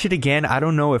 rewatch it again. I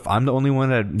don't know if I'm the only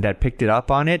one that picked it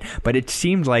up on it, but it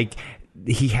seemed like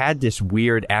he had this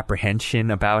weird apprehension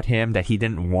about him that he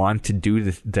didn't want to do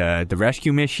the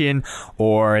rescue mission,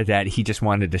 or that he just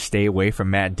wanted to stay away from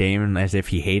Matt Damon as if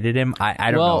he hated him.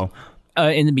 I don't know.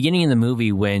 In the beginning of the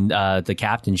movie, when the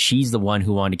captain, she's the one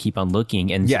who wanted to keep on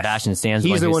looking, and Yes. Sebastian Stan's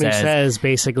He's the one who says,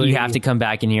 basically, you have to come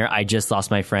back in here. I just lost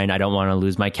my friend. I don't want to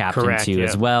lose my captain Correct, too yeah.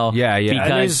 as well. Yeah.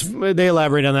 Because they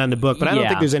elaborate on that in the book, but I don't Yeah.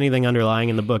 think there's anything underlying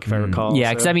in the book, if I recall. yeah,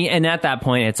 so. because I mean, and at that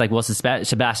point, it's like, well,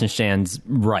 Sebastian Stan's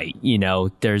right.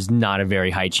 There's not a very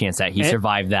high chance that he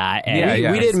survived that.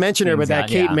 And We didn't mention her, but that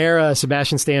Kate yeah. Mara,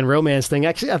 Sebastian Stan romance thing,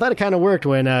 actually, I thought it kind of worked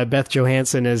when Beth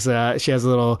Johansson she has a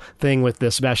little thing with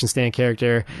the Sebastian Stan character.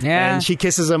 Yeah. And she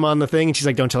kisses him on the thing, and she's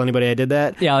like, don't tell anybody I did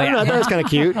that. Yeah, I don't know, I thought it was kind of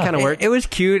cute. Kind of worked. It was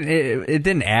cute. It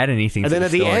didn't add anything. And to then the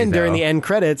at the story, end, during though. the end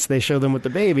credits, they show them with the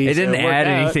baby. It didn't add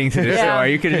anything to the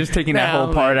story. You could have just taken that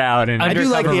whole part out. And I do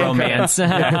like Undercover the romance.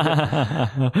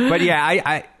 But yeah,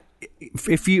 I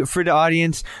if you, for the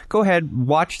audience, go ahead,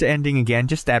 watch the ending again,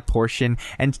 just that portion,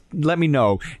 and let me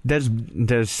know. Does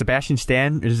Sebastian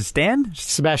Stan, is it Stan?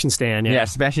 Sebastian Stan, yeah. Yeah,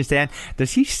 Sebastian Stan.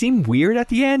 Does he seem weird at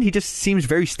the end? He just seems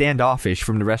very standoffish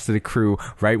from the rest of the crew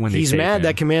right when He's they save mad him.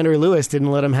 that Commander Lewis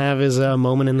didn't let him have his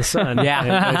moment in the sun. Yeah.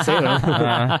 And save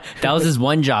him. That was his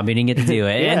one job. He didn't get to do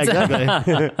it. Yeah, And so-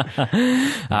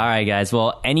 exactly. all right, guys.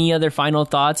 Well, any other final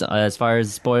thoughts as far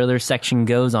as spoiler section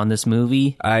goes on this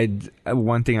movie?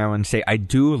 One thing I want to say, I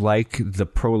do like the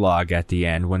prologue at the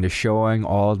end when they're showing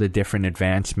all the different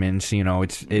advancements.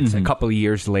 It's a couple of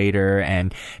years later,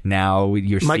 and now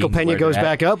you're Michael seeing Pena where goes they're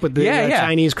at. back up with the Yeah.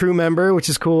 Chinese crew member, which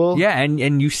is cool. Yeah,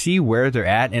 and you see where they're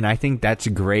at, and I think that's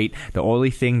great. The only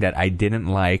thing that I didn't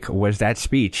like was that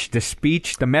speech.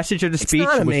 The message of the speech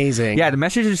not was amazing. Yeah, the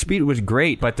message of the speech was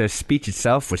great, but the speech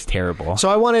itself was terrible. So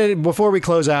I wanted, before we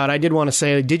close out, I did want to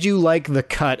say, did you like the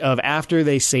cut of after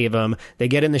they save him, they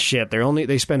get in the ship,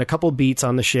 they spend a couple beats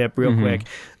on the ship real quick,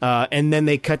 and then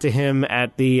they cut to him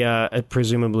at the,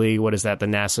 presumably, what is that, the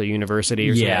NASA University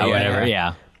or something? Yeah, whatever.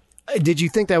 Yeah. Did you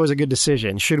think that was a good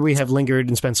decision? Should we have lingered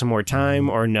and spent some more time,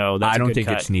 or no? That's I a don't good think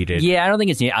cut. it's needed. Yeah, I don't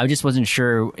think it's neat. I just wasn't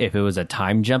sure if it was a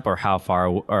time jump or how far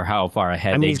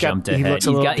ahead I mean, they he's got- jumped he ahead. looks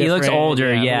a little he looks different.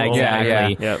 older. Yeah, Yeah, a little older.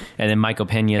 exactly. Yeah. Yep. And then Michael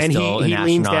Pena's And still he an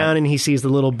leans astronaut. down and he sees the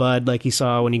little bud like he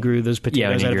saw when he grew those potatoes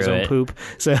when he out of his grew own it. poop.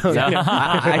 So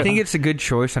I think it's a good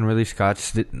choice on Ridley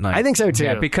Scott's. I think so too.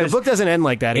 Yeah, because the book doesn't end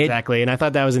like that exactly, and I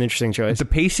thought that was an interesting choice. the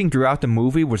pacing throughout the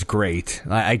movie was great.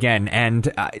 Again,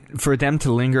 and for them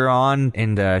to linger on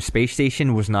in the space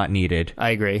station was not needed. I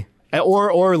agree.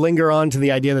 Or linger on to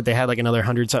the idea that they had like another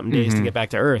 100-something days to get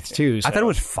back to Earth too. So. I thought it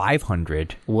was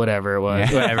 500. Whatever it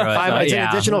was. Yeah. Whatever it was. It's Yeah.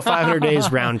 an additional 500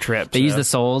 days round trip. They use the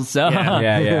souls. So.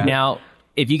 Yeah. Now,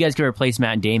 if you guys could replace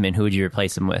Matt Damon, who would you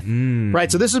replace him with?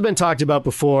 Right, so this has been talked about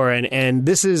before, and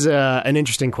this is an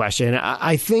interesting question.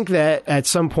 I think that at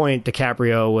some point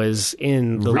DiCaprio was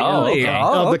in the Really? of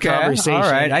Oh, the okay. conversation. All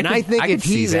right. And I think I could if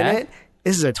he's see in that. it,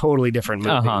 this is a totally different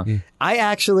movie. Uh-huh. I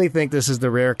actually think this is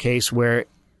the rare case where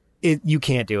you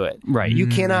can't do it. Right. You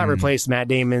cannot replace Matt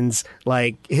Damon's,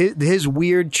 like, his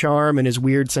weird charm and his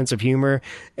weird sense of humor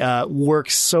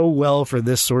works so well for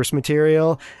this source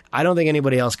material. I don't think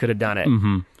anybody else could have done it.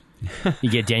 You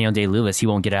get Daniel Day-Lewis, he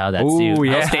won't get out of that Ooh, suit.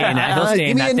 yeah. He'll stay in that, he'll stay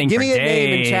in that thing give for me a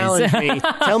name and days. challenge me.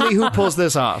 Tell me who pulls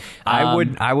this off. I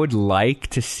would like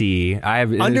to see.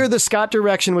 Under the Scott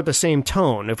direction with the same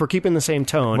tone. If we're keeping the same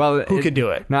tone, who could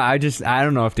do it? No, I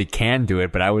don't know if they can do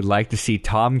it, but I would like to see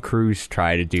Tom Cruise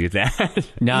try to do that.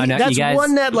 No, That's you guys.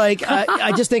 one that, like,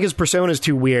 I just think his persona is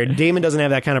too weird. Damon doesn't have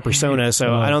that kind of persona,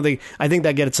 so I think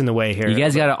that gets in the way here. You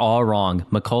guys got it all wrong.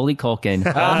 Macaulay Culkin.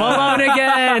 I'm alone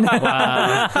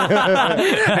again.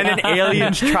 And then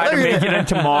aliens try to make it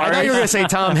into I Mars. thought you were going to say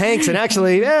Tom Hanks, and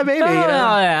actually, yeah, maybe. Oh, you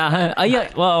know.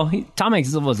 yeah. Well, Tom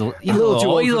Hanks was a little too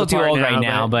old. He's a little too old right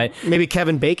now, but maybe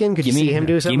Kevin Bacon. Could you see him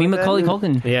do something? Give me like Macaulay that?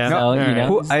 Culkin. Yeah. So, All you right.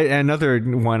 know. Another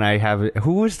one I have.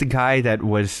 Who was the guy that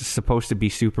was supposed to be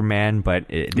Superman, but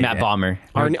Matt Bomber.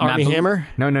 Armie Hammer?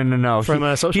 No. From,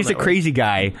 Social he's a Network. crazy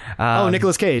guy.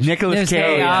 Nicolas Cage. Nicolas Cage.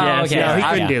 Oh, Yes, okay. yes. No, he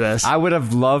Yeah. couldn't do this. I would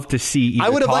have loved to see either I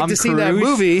would have liked Tom to see that Cruise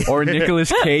movie. or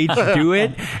Nicolas Cage do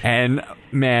it, and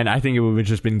man, I think it would have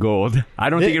just been gold. I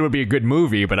don't think it would be a good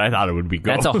movie, but I thought it would be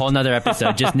gold. That's a whole nother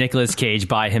episode. Just Nicolas Cage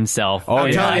by himself. Oh,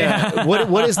 I'm yeah. telling you,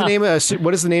 what is the name?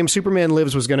 What is the name? Superman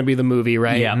Lives was going to be the movie,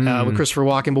 right? Yeah. With Christopher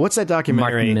Walken. But what's that Mark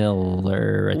documentary?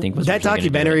 Miller, I think, was That originally gonna do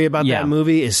documentary it. about Yeah. that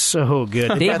movie is so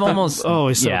good. They've almost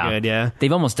it's so good. Yeah.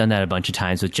 They've almost done that a bunch of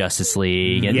times with Justice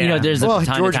League, and you know, there's a ton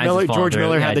George of times Miller. it's fallen George through.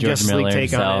 Miller Yeah, had the George Justice League Miller,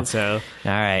 take on it. So.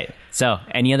 All right. So,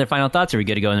 any other final thoughts? Or are we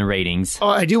good to go in the ratings? Oh,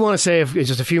 I do want to say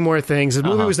just a few more things. The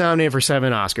movie was nominated for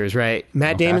 7 Oscars, right?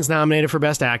 Matt Damon's nominated for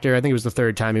Best Actor. I think it was the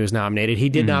 3rd time he was nominated. He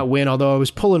did not win, although I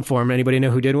was pulling for him. Anybody know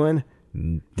who did win? Who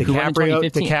won in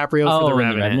 2015? DiCaprio for The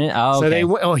Revenant. Oh, So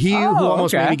okay. he who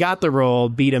almost okay. maybe got the role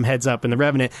beat him heads up in The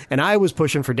Revenant, and I was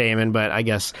pushing for Damon, but I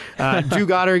guess Drew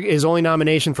Goddard is only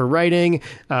nomination for writing.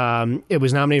 It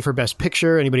was nominated for Best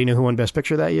Picture. Anybody know who won Best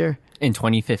Picture that year? In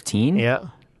 2015? Yeah.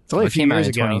 It's only a It few came out years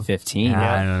in ago. 2015.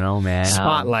 I don't know, man.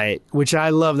 Spotlight, which I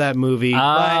love that movie. But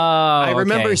I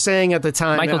remember okay. saying at the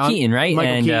time, Michael Keaton, right?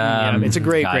 Michael And, Keaton. Yeah. It's a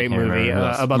great, God, I great can't movie remember who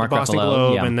else. about Mark the Boston Ruffalo,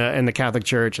 Globe yeah. and the Catholic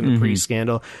Church and the priest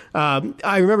scandal.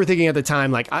 I remember thinking at the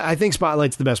time, like, I think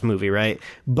Spotlight's the best movie, right?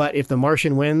 But if The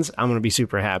Martian wins, I'm going to be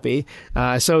super happy.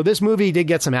 So this movie did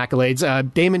get some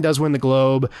accolades. Damon does win the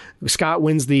Globe. Scott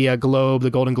wins the Globe,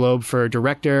 the Golden Globe for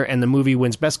director, and the movie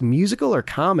wins Best Musical or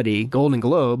Comedy, Golden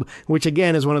Globe, which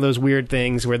again is one of those weird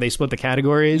things where they split the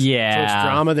categories. Yeah. So it's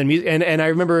drama, then music. And I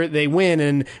remember they win,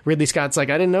 and Ridley Scott's like,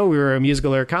 I didn't know we were a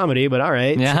musical or a comedy, but all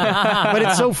right. But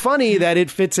it's so funny that it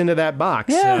fits into that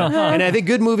box. Yeah. So- and I think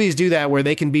good movies do that where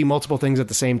they can be multiple things at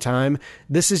the same time.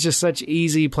 This is just such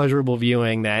easy, pleasurable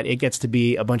viewing that it gets to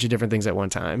be a bunch of different things at one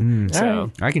time. So. All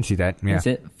right. I can see that. Yeah. That's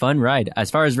it. Fun ride. As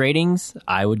far as ratings,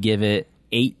 I would give it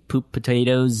 8 poop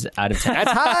potatoes out of 10.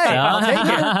 That's high. I'll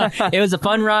take it. It was a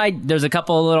fun ride. There's a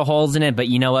couple of little holes in it, but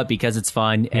you know what? Because it's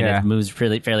fun and Yeah. it moves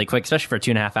fairly quick, especially for a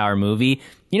 2.5 hour movie.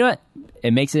 You know what?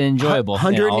 It makes it enjoyable.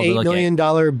 and all $108 to look at.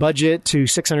 million budget to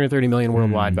 $630 million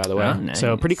worldwide, by the way. Oh, nice.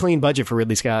 So pretty clean budget for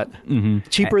Ridley Scott.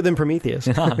 Cheaper than Prometheus.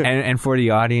 and for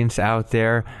the audience out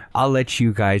there, I'll let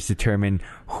you guys determine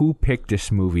who picked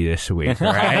this movie this week.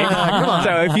 All right?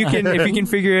 So if you can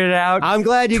figure it out, I'm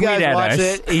glad you tweet guys at watched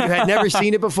us. it. You had never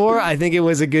seen it before. I think it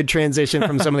was a good transition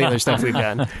from some of the other stuff we've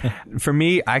done. For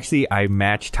me, actually, I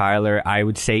matched Tyler. I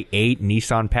would say 8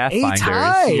 Nissan Pathfinders.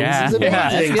 ties. Yeah, This is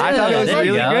amazing. yeah. I thought it was There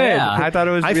you really go. good. Yeah. I thought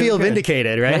it was. I really feel good.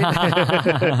 vindicated, right?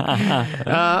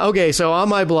 Okay, so on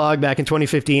my blog back in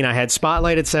 2015, I had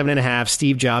Spotlight at 7.5,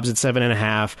 Steve Jobs at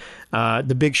 7.5,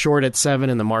 The Big Short at 7,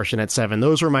 and The Martian at 7.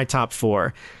 Those were my top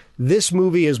 4. This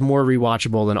movie is more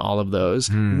rewatchable than all of those.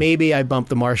 Maybe I bumped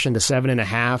The Martian to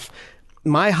 7.5.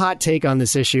 My hot take on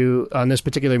this issue, on this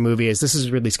particular movie, is this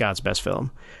is Ridley Scott's best film.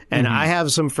 And I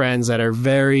have some friends that are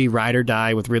very ride or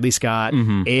die with Ridley Scott.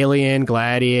 Alien,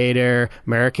 Gladiator,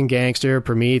 American Gangster,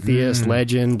 Prometheus,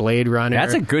 Legend, Blade Runner.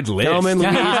 That's a good list. Thelma and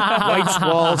Louise, White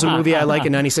Squall's a movie I like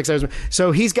in 96.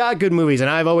 So he's got good movies, and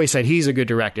I've always said he's a good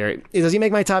director. Does he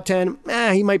make my top 10?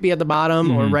 He might be at the bottom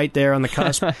or right there on the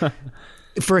cusp.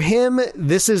 For him,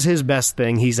 this is his best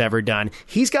thing he's ever done.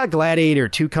 He's got Gladiator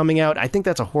 2 coming out. I think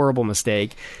that's a horrible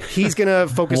mistake. He's going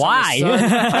to focus Why? on the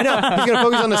son. I know. He's going to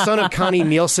focus on the son of Connie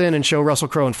Nielsen and show Russell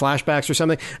Crowe in flashbacks or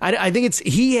something. I think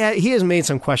he has made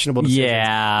some questionable decisions.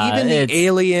 Yeah. Even the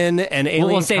Alien and Alien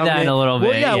We'll save that Covenant- in a little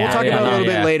bit. Well, we'll talk about it a little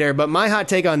bit later. But my hot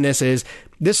take on this is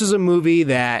this is a movie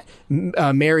that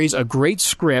marries a great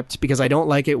script, because I don't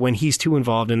like it when he's too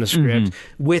involved in the script,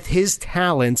 with his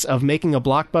talents of making a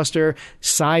blockbuster,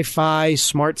 sci-fi,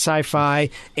 smart sci-fi,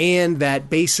 and that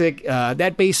basic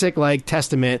like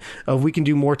testament of we can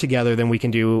do more together than we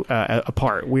can do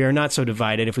apart. We are not so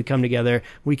divided. If we come together,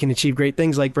 we can achieve great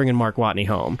things like bringing Mark Watney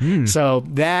home. So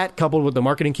that, coupled with the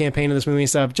marketing campaign of this movie and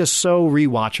stuff, just so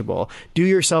rewatchable. Do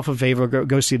yourself a favor,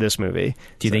 go see this movie.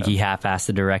 Do you think he half-assed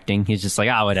the directing? He's just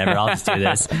like, whatever, I'll just do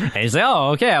this. And he's like, oh,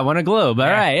 okay, I won a Globe. All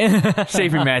right.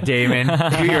 Save your Matt Damon.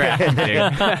 Do your acting,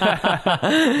 dude.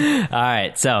 All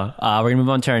right, so we're going to move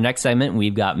on to our next segment.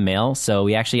 We've got mail. So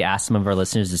we actually asked some of our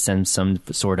listeners to send some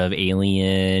sort of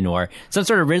Alien or some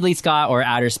sort of Ridley Scott or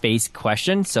outer space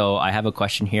question. So I have a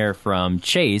question here from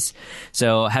Chase.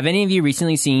 So have any of you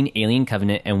recently seen Alien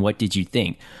Covenant, and what did you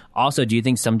think? Also, do you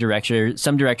think some directors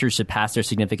should pass their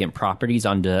significant properties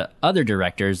on to other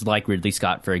directors, like Ridley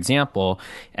Scott, for example?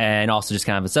 And also, just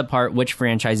kind of a subpart, which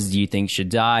franchises do you think should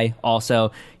die?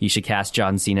 Also, you should cast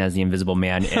John Cena as the Invisible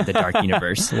Man in the Dark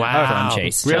Universe. Wow. From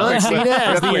Chase. Really? Cena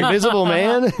as the Invisible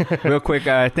Man? Real quick,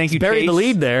 thank you, Buried Chase. the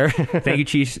lead there. Thank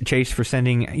you, Chase, for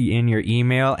sending in your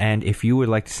email. And if you would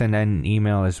like to send in an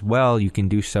email as well, you can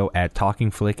do so at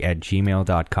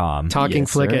talkingflick@gmail.com.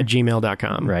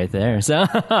 Talkingflick@gmail.com. Right there. So,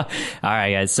 all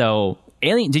right, guys. So,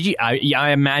 Alien,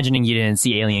 I'm imagining you didn't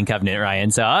see Alien Covenant,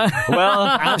 Ryan. So, Well,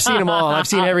 I've seen them all. I've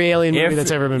seen every Alien movie if that's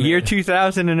ever been made. year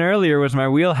 2000 and earlier was my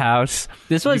wheelhouse,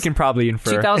 This was you can probably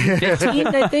infer. 2015,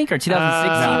 I think, or 2016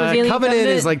 was Alien Covenant Covenant?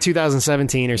 is like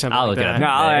 2017 or something I'll like look it that. up. No,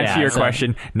 I'll Yeah, answer your so-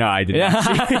 question. No, I did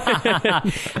not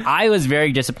see. I was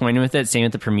very disappointed with it. Same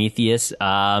with the Prometheus.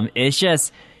 It's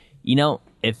just,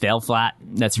 it fell flat.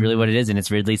 That's really what it is. And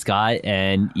it's Ridley Scott.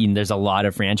 And there's a lot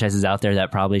of franchises out there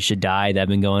that probably should die that have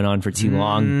been going on for too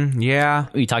long. Yeah.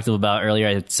 We talked about earlier,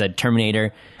 I said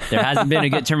Terminator. There hasn't been a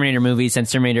good Terminator movie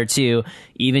since Terminator 2.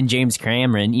 Even James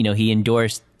Cameron, he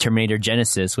endorsed Terminator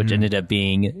Genesis, which ended up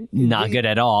being not good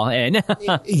at all. And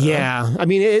Yeah, I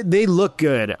mean, they look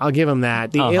good. I'll give them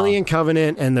that. The Alien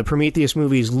Covenant and the Prometheus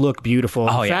movies look beautiful.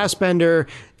 Oh, yeah. Fassbender,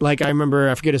 like I remember,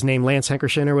 I forget his name, Lance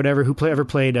Henriksen or whatever, who ever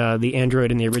played the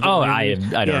android in the original. Oh,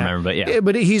 movie. I don't remember, but yeah.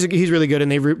 But he's really good,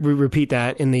 and they repeat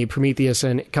that in the Prometheus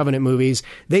and Covenant movies.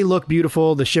 They look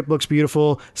beautiful. The ship looks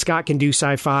beautiful. Scott can do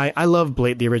sci-fi. I love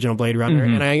the original Blade Runner,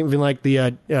 and I even like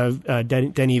the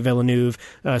Denis Villeneuve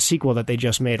sequel that they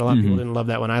just made. A lot of people didn't love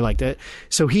that one. I liked it.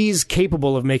 So he's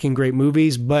capable of making great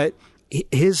movies, but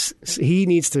he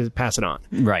needs to pass it on.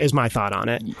 Right. Is my thought on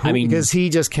it. I mean, because he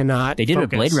just cannot. they did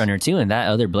focus. a Blade Runner too, and that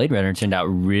other Blade Runner turned out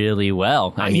really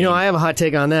well. I have a hot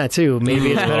take on that too.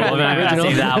 Maybe it's better than the I'm gonna original.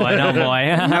 save that one. Oh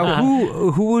boy.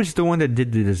 Now, who was the one that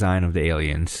did the design of the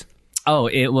aliens? Oh,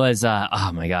 it was.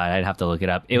 Oh my god, I'd have to look it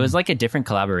up. It was like a different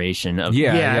collaboration of.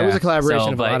 Yeah, it was a collaboration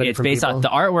So, of a lot but of it's different based people. off the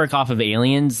artwork off of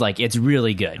Aliens. Like it's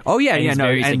really good. Oh yeah, And yeah, it's no,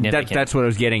 very and significant. that's what I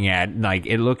was getting at. Like,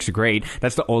 it looks great.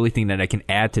 That's the only thing that I can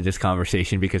add to this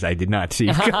conversation because I did not see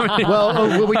it coming.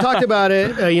 Well, we talked about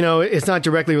it. It's not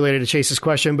directly related to Chase's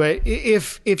question, but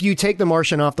if you take The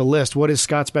Martian off the list, what is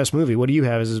Scott's best movie? What do you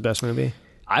have as his best movie?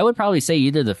 I would probably say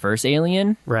either the first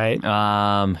Alien. Right.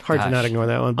 Hard Hard to not ignore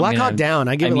that one. Black Hawk Down.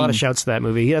 I give a lot of shouts to that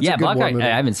movie. That's a good Black war Hawk. movie.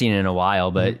 I haven't seen it in a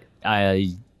while, but I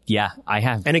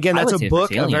have. And again, I that's would say a the book,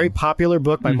 first a Alien. very popular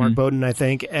book by Mark Bowden, I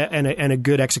think, and a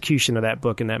good execution of that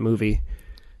book in that movie.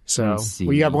 So, Let's see.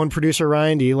 well, you got one producer,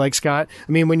 Ryan. Do you like Scott?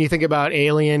 I mean, when you think about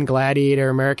Alien, Gladiator,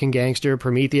 American Gangster,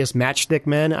 Prometheus, Matchstick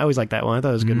Men, I always like that one. I thought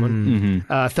it was a good one.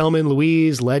 Thelma and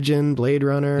Louise, Legend, Blade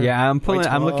Runner. Yeah, I'm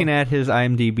looking at his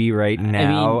IMDb right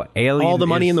now. Alien All the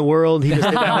Money in the World. He just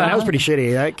did that one. That was pretty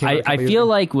shitty. That came out a I couple years feel ago.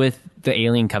 like with the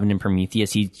Alien Covenant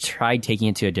Prometheus, he tried taking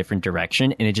it to a different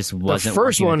direction, and it just the wasn't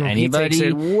first working one, with he anybody. takes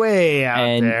it way out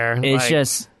and there. it's Like,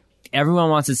 just everyone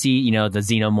wants to see the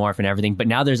xenomorph and everything, but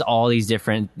now there's all these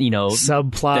different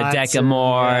subplots. the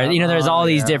Decamore. and- There's all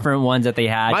these different ones that they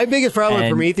had. My biggest problem with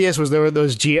And- Prometheus was there were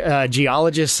those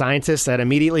geologists, scientists that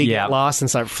immediately Yeah. get lost and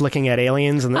start flicking at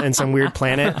aliens and some weird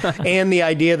planet, and the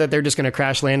idea that they're just going to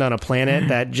crash land on a planet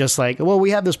that just like, well,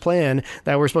 we have this plan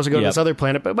that we're supposed to go to Yep. this other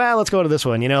planet, but let's go to this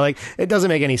one. It doesn't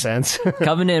make any sense.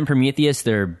 Covenant and Prometheus,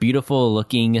 they're beautiful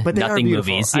looking But they are nothing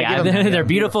beautiful. movies. I Yeah, give them that. they're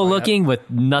beautiful looking with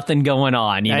nothing going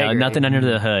on. I agree. nothing under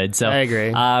the hood. So I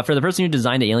agree. For the person who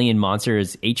designed the alien monster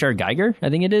is H.R. Geiger, I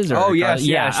think it is. Or, Oh, yes,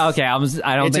 yeah. yes. Okay, I don't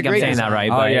It's think a I'm great saying that design.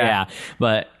 right, Oh, but yeah. yeah.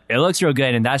 But it looks real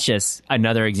good, and that's just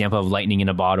another example of lightning in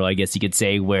a bottle, I guess you could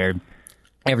say, where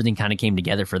everything kind of came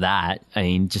together for that. I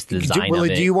mean, just the design of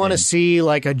it. Do you want to and- see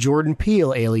like a Jordan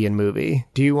Peele alien movie?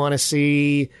 Do you want to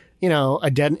see, a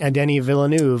Denis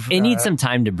Villeneuve? It needs some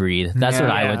time to breathe. That's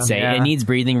what I would say. yeah. It needs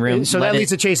breathing room. So Let that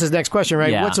leads to Chase's next question,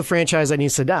 right? Yeah. What's a franchise that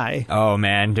needs to die? Oh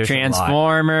man, there's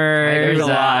Transformers. A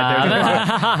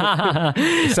lot.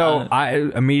 So I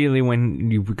immediately, when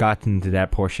you got into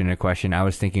that portion of the question, I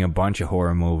was thinking a bunch of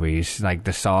horror movies, like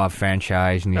the Saw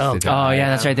franchise needs to die. Oh yeah,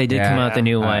 that's right. They did come out with the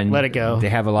new one. Let it go. They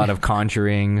have a lot of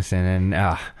Conjurings, and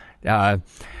then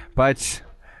but.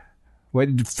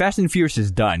 Fast and Furious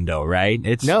is done, though, right?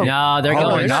 It's No. No, they're Oh,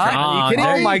 going they're not? strong. Are you kidding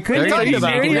They're- me? my goodness. They're Talking gonna be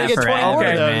about it. making We're that gonna get 20 more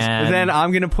forever, of those. man. Then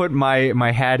I'm gonna put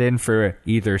my hat in for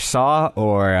either Saw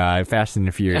or Fast and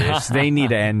the Furious. They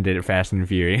need to end it at Fast and the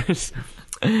Furious.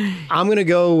 I'm going to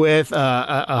go with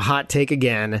a hot take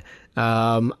again.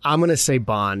 I'm going to say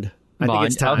Bond. I think Bond?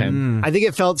 it's time. Okay. I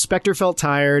think Spectre felt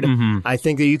tired. I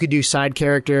think that you could do side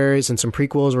characters and some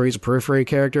prequels where he's a periphery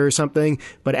character or something.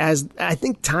 But I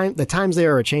think the times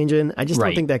there are changing. I just don't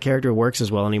Right. think that character works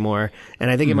as well anymore.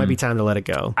 And I think it might be time to let it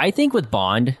go. I think with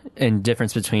Bond and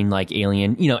difference between like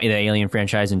Alien, the Alien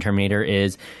franchise and Terminator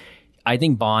is, I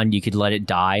think Bond you could let it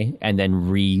die and then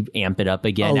re-amp it up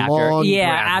again A long breath.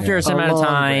 after a certain A amount of long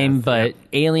time. breath,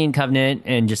 But Alien Covenant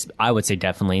and just I would say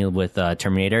definitely with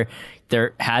Terminator.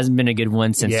 There hasn't been a good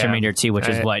one since Yeah. Terminator 2, which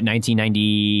is what,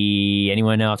 1990?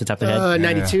 Anyone know off the top of the head?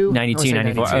 92? 92,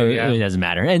 94. 92, yeah. It doesn't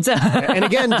matter. And so, And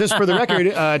again, just for the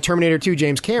record, Terminator 2,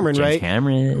 James Cameron, right?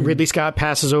 Cameron. Ridley Scott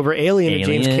passes over Alien to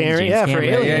James Alien, Cameron. James Yeah, for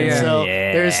Cameron. Alien. Yeah. So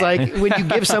Yeah. there's like, when you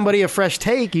give somebody a fresh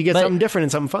take, you get But- something different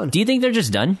and something fun. Do you think they're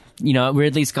just done?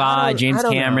 Ridley I Scott, don't- James I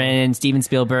don't know. Cameron, Steven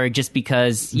Spielberg, just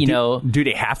because, Do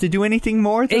they have to do anything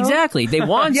more, though? Exactly. They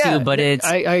want to, but it's...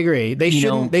 I agree. They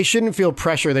shouldn't feel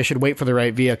pressure. They should wait for the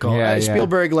right vehicle. Yeah, yeah.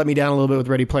 Spielberg let me down a little bit with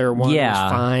Ready Player One. Yeah. It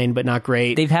was fine, but not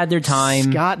great. They've had their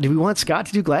time. Scott, do we want Scott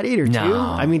to do Gladiator too? No.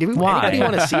 I mean, Why? anybody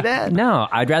want to see that? No,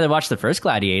 I'd rather watch the first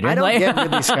Gladiator. I don't Like- get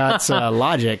Ridley Scott's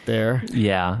logic there.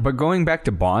 Yeah. But going back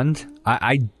to Bond,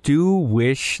 I do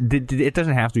wish it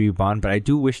doesn't have to be Bond, but I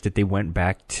do wish that they went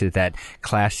back to that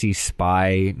classy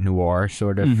spy noir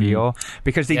sort of feel,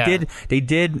 because they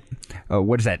did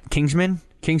what is that, Kingsman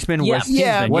Yeah, was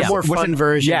yeah, one more fun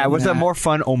version. Yeah, it was a more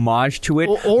fun homage to it,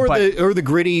 Or but- the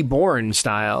gritty Bourne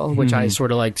style, which I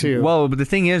sort of like too. Well, but the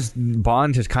thing is,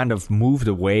 Bond has kind of moved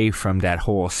away from that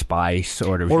whole spy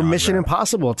sort of or genre. Mission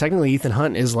Impossible. Technically, Ethan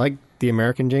Hunt is like the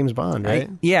American James Bond, right?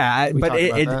 But talked about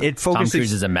that. it Tom focuses.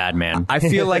 Cruise is a madman. I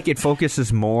feel like it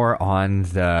focuses more on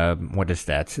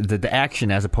the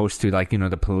action as opposed to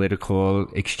the political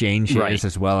exchanges, Right.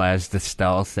 as well as the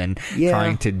stealth and Yeah.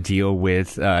 trying to deal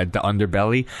with the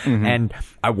underbelly. And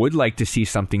I would like to see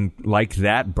something like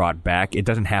that brought back. It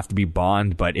doesn't have to be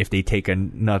Bond, but if they take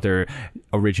another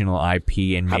original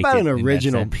IP and How make about it an in that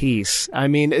original sense. piece? I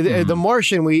mean, The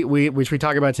Martian, which we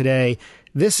talk about today,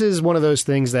 this is one of those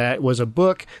things that was a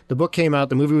book. The book came out,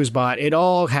 the movie was bought. It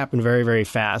all happened very, very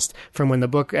fast from when the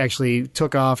book actually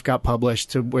took off, got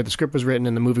published, to where the script was written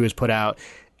and the movie was put out.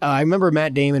 I remember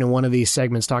Matt Damon in one of these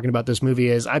segments talking about this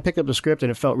movie I picked up the script and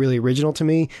it felt really original to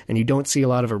me, and you don't see a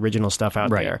lot of original stuff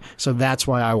out Right. there. So that's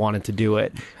why I wanted to do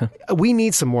it. We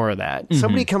need some more of that.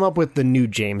 Somebody come up with the new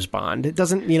James Bond. It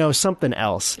doesn't, something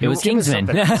else. It was Give us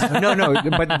Kingsman. something. No,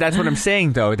 but that's what I'm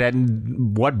saying, though, that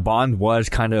what Bond was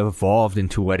kind of evolved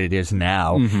into what it is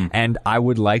now. And I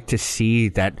would like to see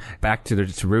that back to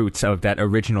its roots of that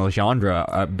original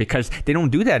genre, because they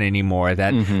don't do that anymore.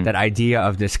 That idea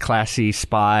of this classy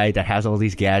spy that has all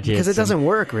these gadgets. Because it doesn't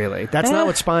work, really. That's not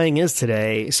what spying is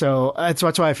today. So that's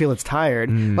why I feel it's tired.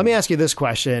 Let me ask you this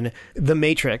question. The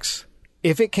Matrix,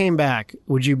 if it came back,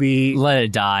 would you be... Let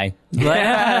it die.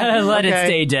 Let it Okay.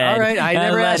 stay dead. All right, I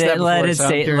never let asked it, that before, Let it so I'm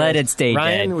stay. curious. Let it stay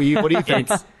Ryan, dead. what do you think?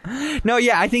 No,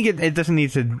 yeah, I think it doesn't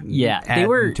need to. Yeah, add they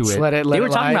were. to it. Let it They were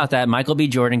talking lie. about that. Michael B.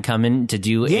 Jordan coming to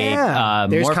do Yeah, a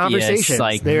there's Morpheus conversations.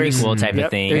 like There's- prequel type yep,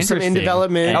 of thing. there's some in Interesting.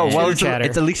 development. Oh well, chatter.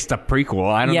 it's at least a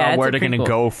prequel. I don't Yeah, know it's where a they're going to prequel.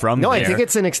 go from No, there. I think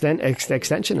it's an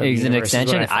extension of the It's an universe, is what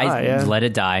extension. I thought, yeah. Let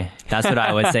it die. That's what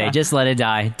I would say. Just let it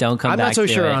die. Don't come I'm back not so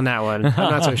to sure it. on that one. I'm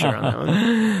not so sure on that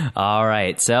one. All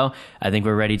right, so I think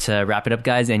we're ready to wrap it up,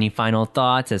 guys. Any final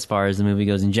thoughts as far as the movie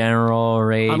goes in general?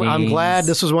 Ratings? I'm glad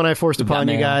this was one I forced upon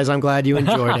you Batman. guys. I'm glad you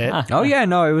enjoyed it. Oh yeah,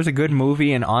 no, it was a good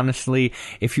movie, and honestly,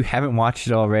 if you haven't watched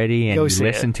it already and Go you see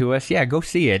listen to us, yeah, go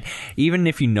see it. Even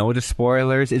if you know the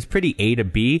spoilers, it's pretty A to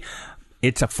B.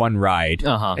 it's a fun ride.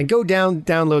 And go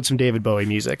download some David Bowie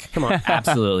music. Come on.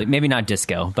 Absolutely. Maybe not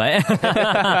disco, but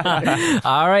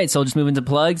all right. So we'll just move into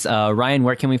plugs. Ryan,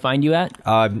 where can we find you at?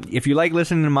 If you like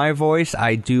listening to my voice,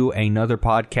 I do another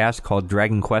podcast called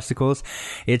Dragon Questicles.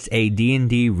 It's a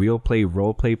D&D real play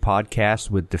roleplay podcast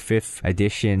with the 5th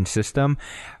edition system.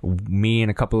 Me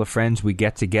and a couple of friends, we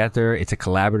get together. It's a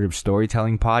collaborative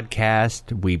storytelling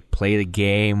podcast. We play the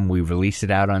game. We release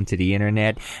it out onto the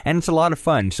internet, and it's a lot of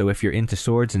fun. So if you're into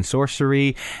swords and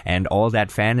sorcery and all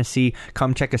that fantasy,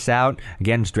 come check us out.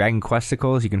 Again, it's Dragon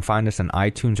Questicles. You can find us on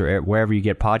iTunes or wherever you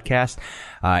get podcasts.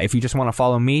 If you just want to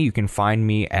follow me, you can find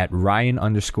me at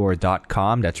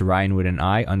Ryan_.com. That's Ryan with an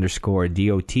I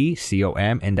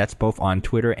 _DOTCOM, and that's both on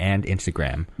Twitter and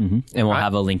Instagram. And we'll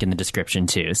have a link in the description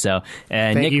too. So,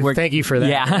 and Thank you for that.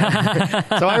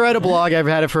 Yeah. So I write a blog. I've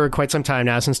had it for quite some time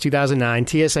now, since 2009,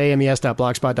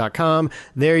 tsames.blogspot.com.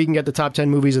 There you can get the top 10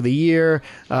 movies of the year,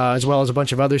 as well as a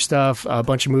bunch of other stuff. A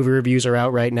bunch of movie reviews are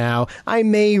out right now. I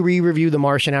may re-review The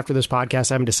Martian after this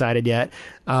podcast. I haven't decided yet.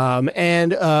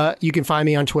 And you can find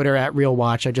me on Twitter at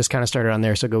RealWatch. I just kind of started on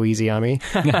there, so go easy on me.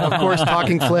 Of course,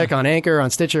 Talking Flick on Anchor, on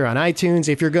Stitcher, on iTunes.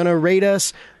 If you're going to rate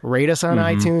us on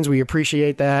iTunes. We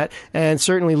appreciate that. And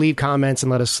certainly leave comments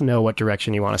and let us know what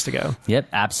direction you want us to go. Yep,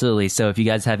 absolutely. So if you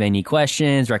guys have any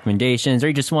questions, recommendations, or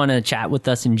you just want to chat with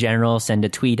us in general, send a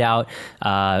tweet out.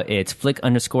 It's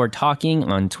flick_talking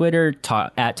on Twitter,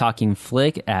 at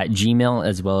talkingflick at Gmail,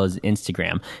 as well as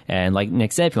Instagram. And like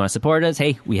Nick said, if you want to support us,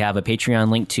 hey, we have a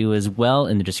Patreon link too as well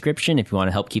in the description if you want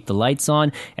to help keep the lights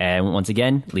on. And once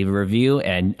again, leave a review,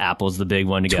 and Apple's the big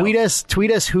one to go.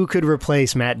 Tweet us who could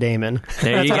replace Matt Damon.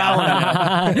 There you go. All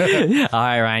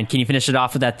right, Ryan, can you finish it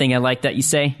off with that thing I like that you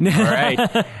say? All right.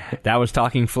 That was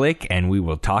Talking Flick, and we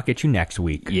will talk at you next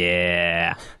week.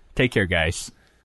 Yeah. Take care, guys.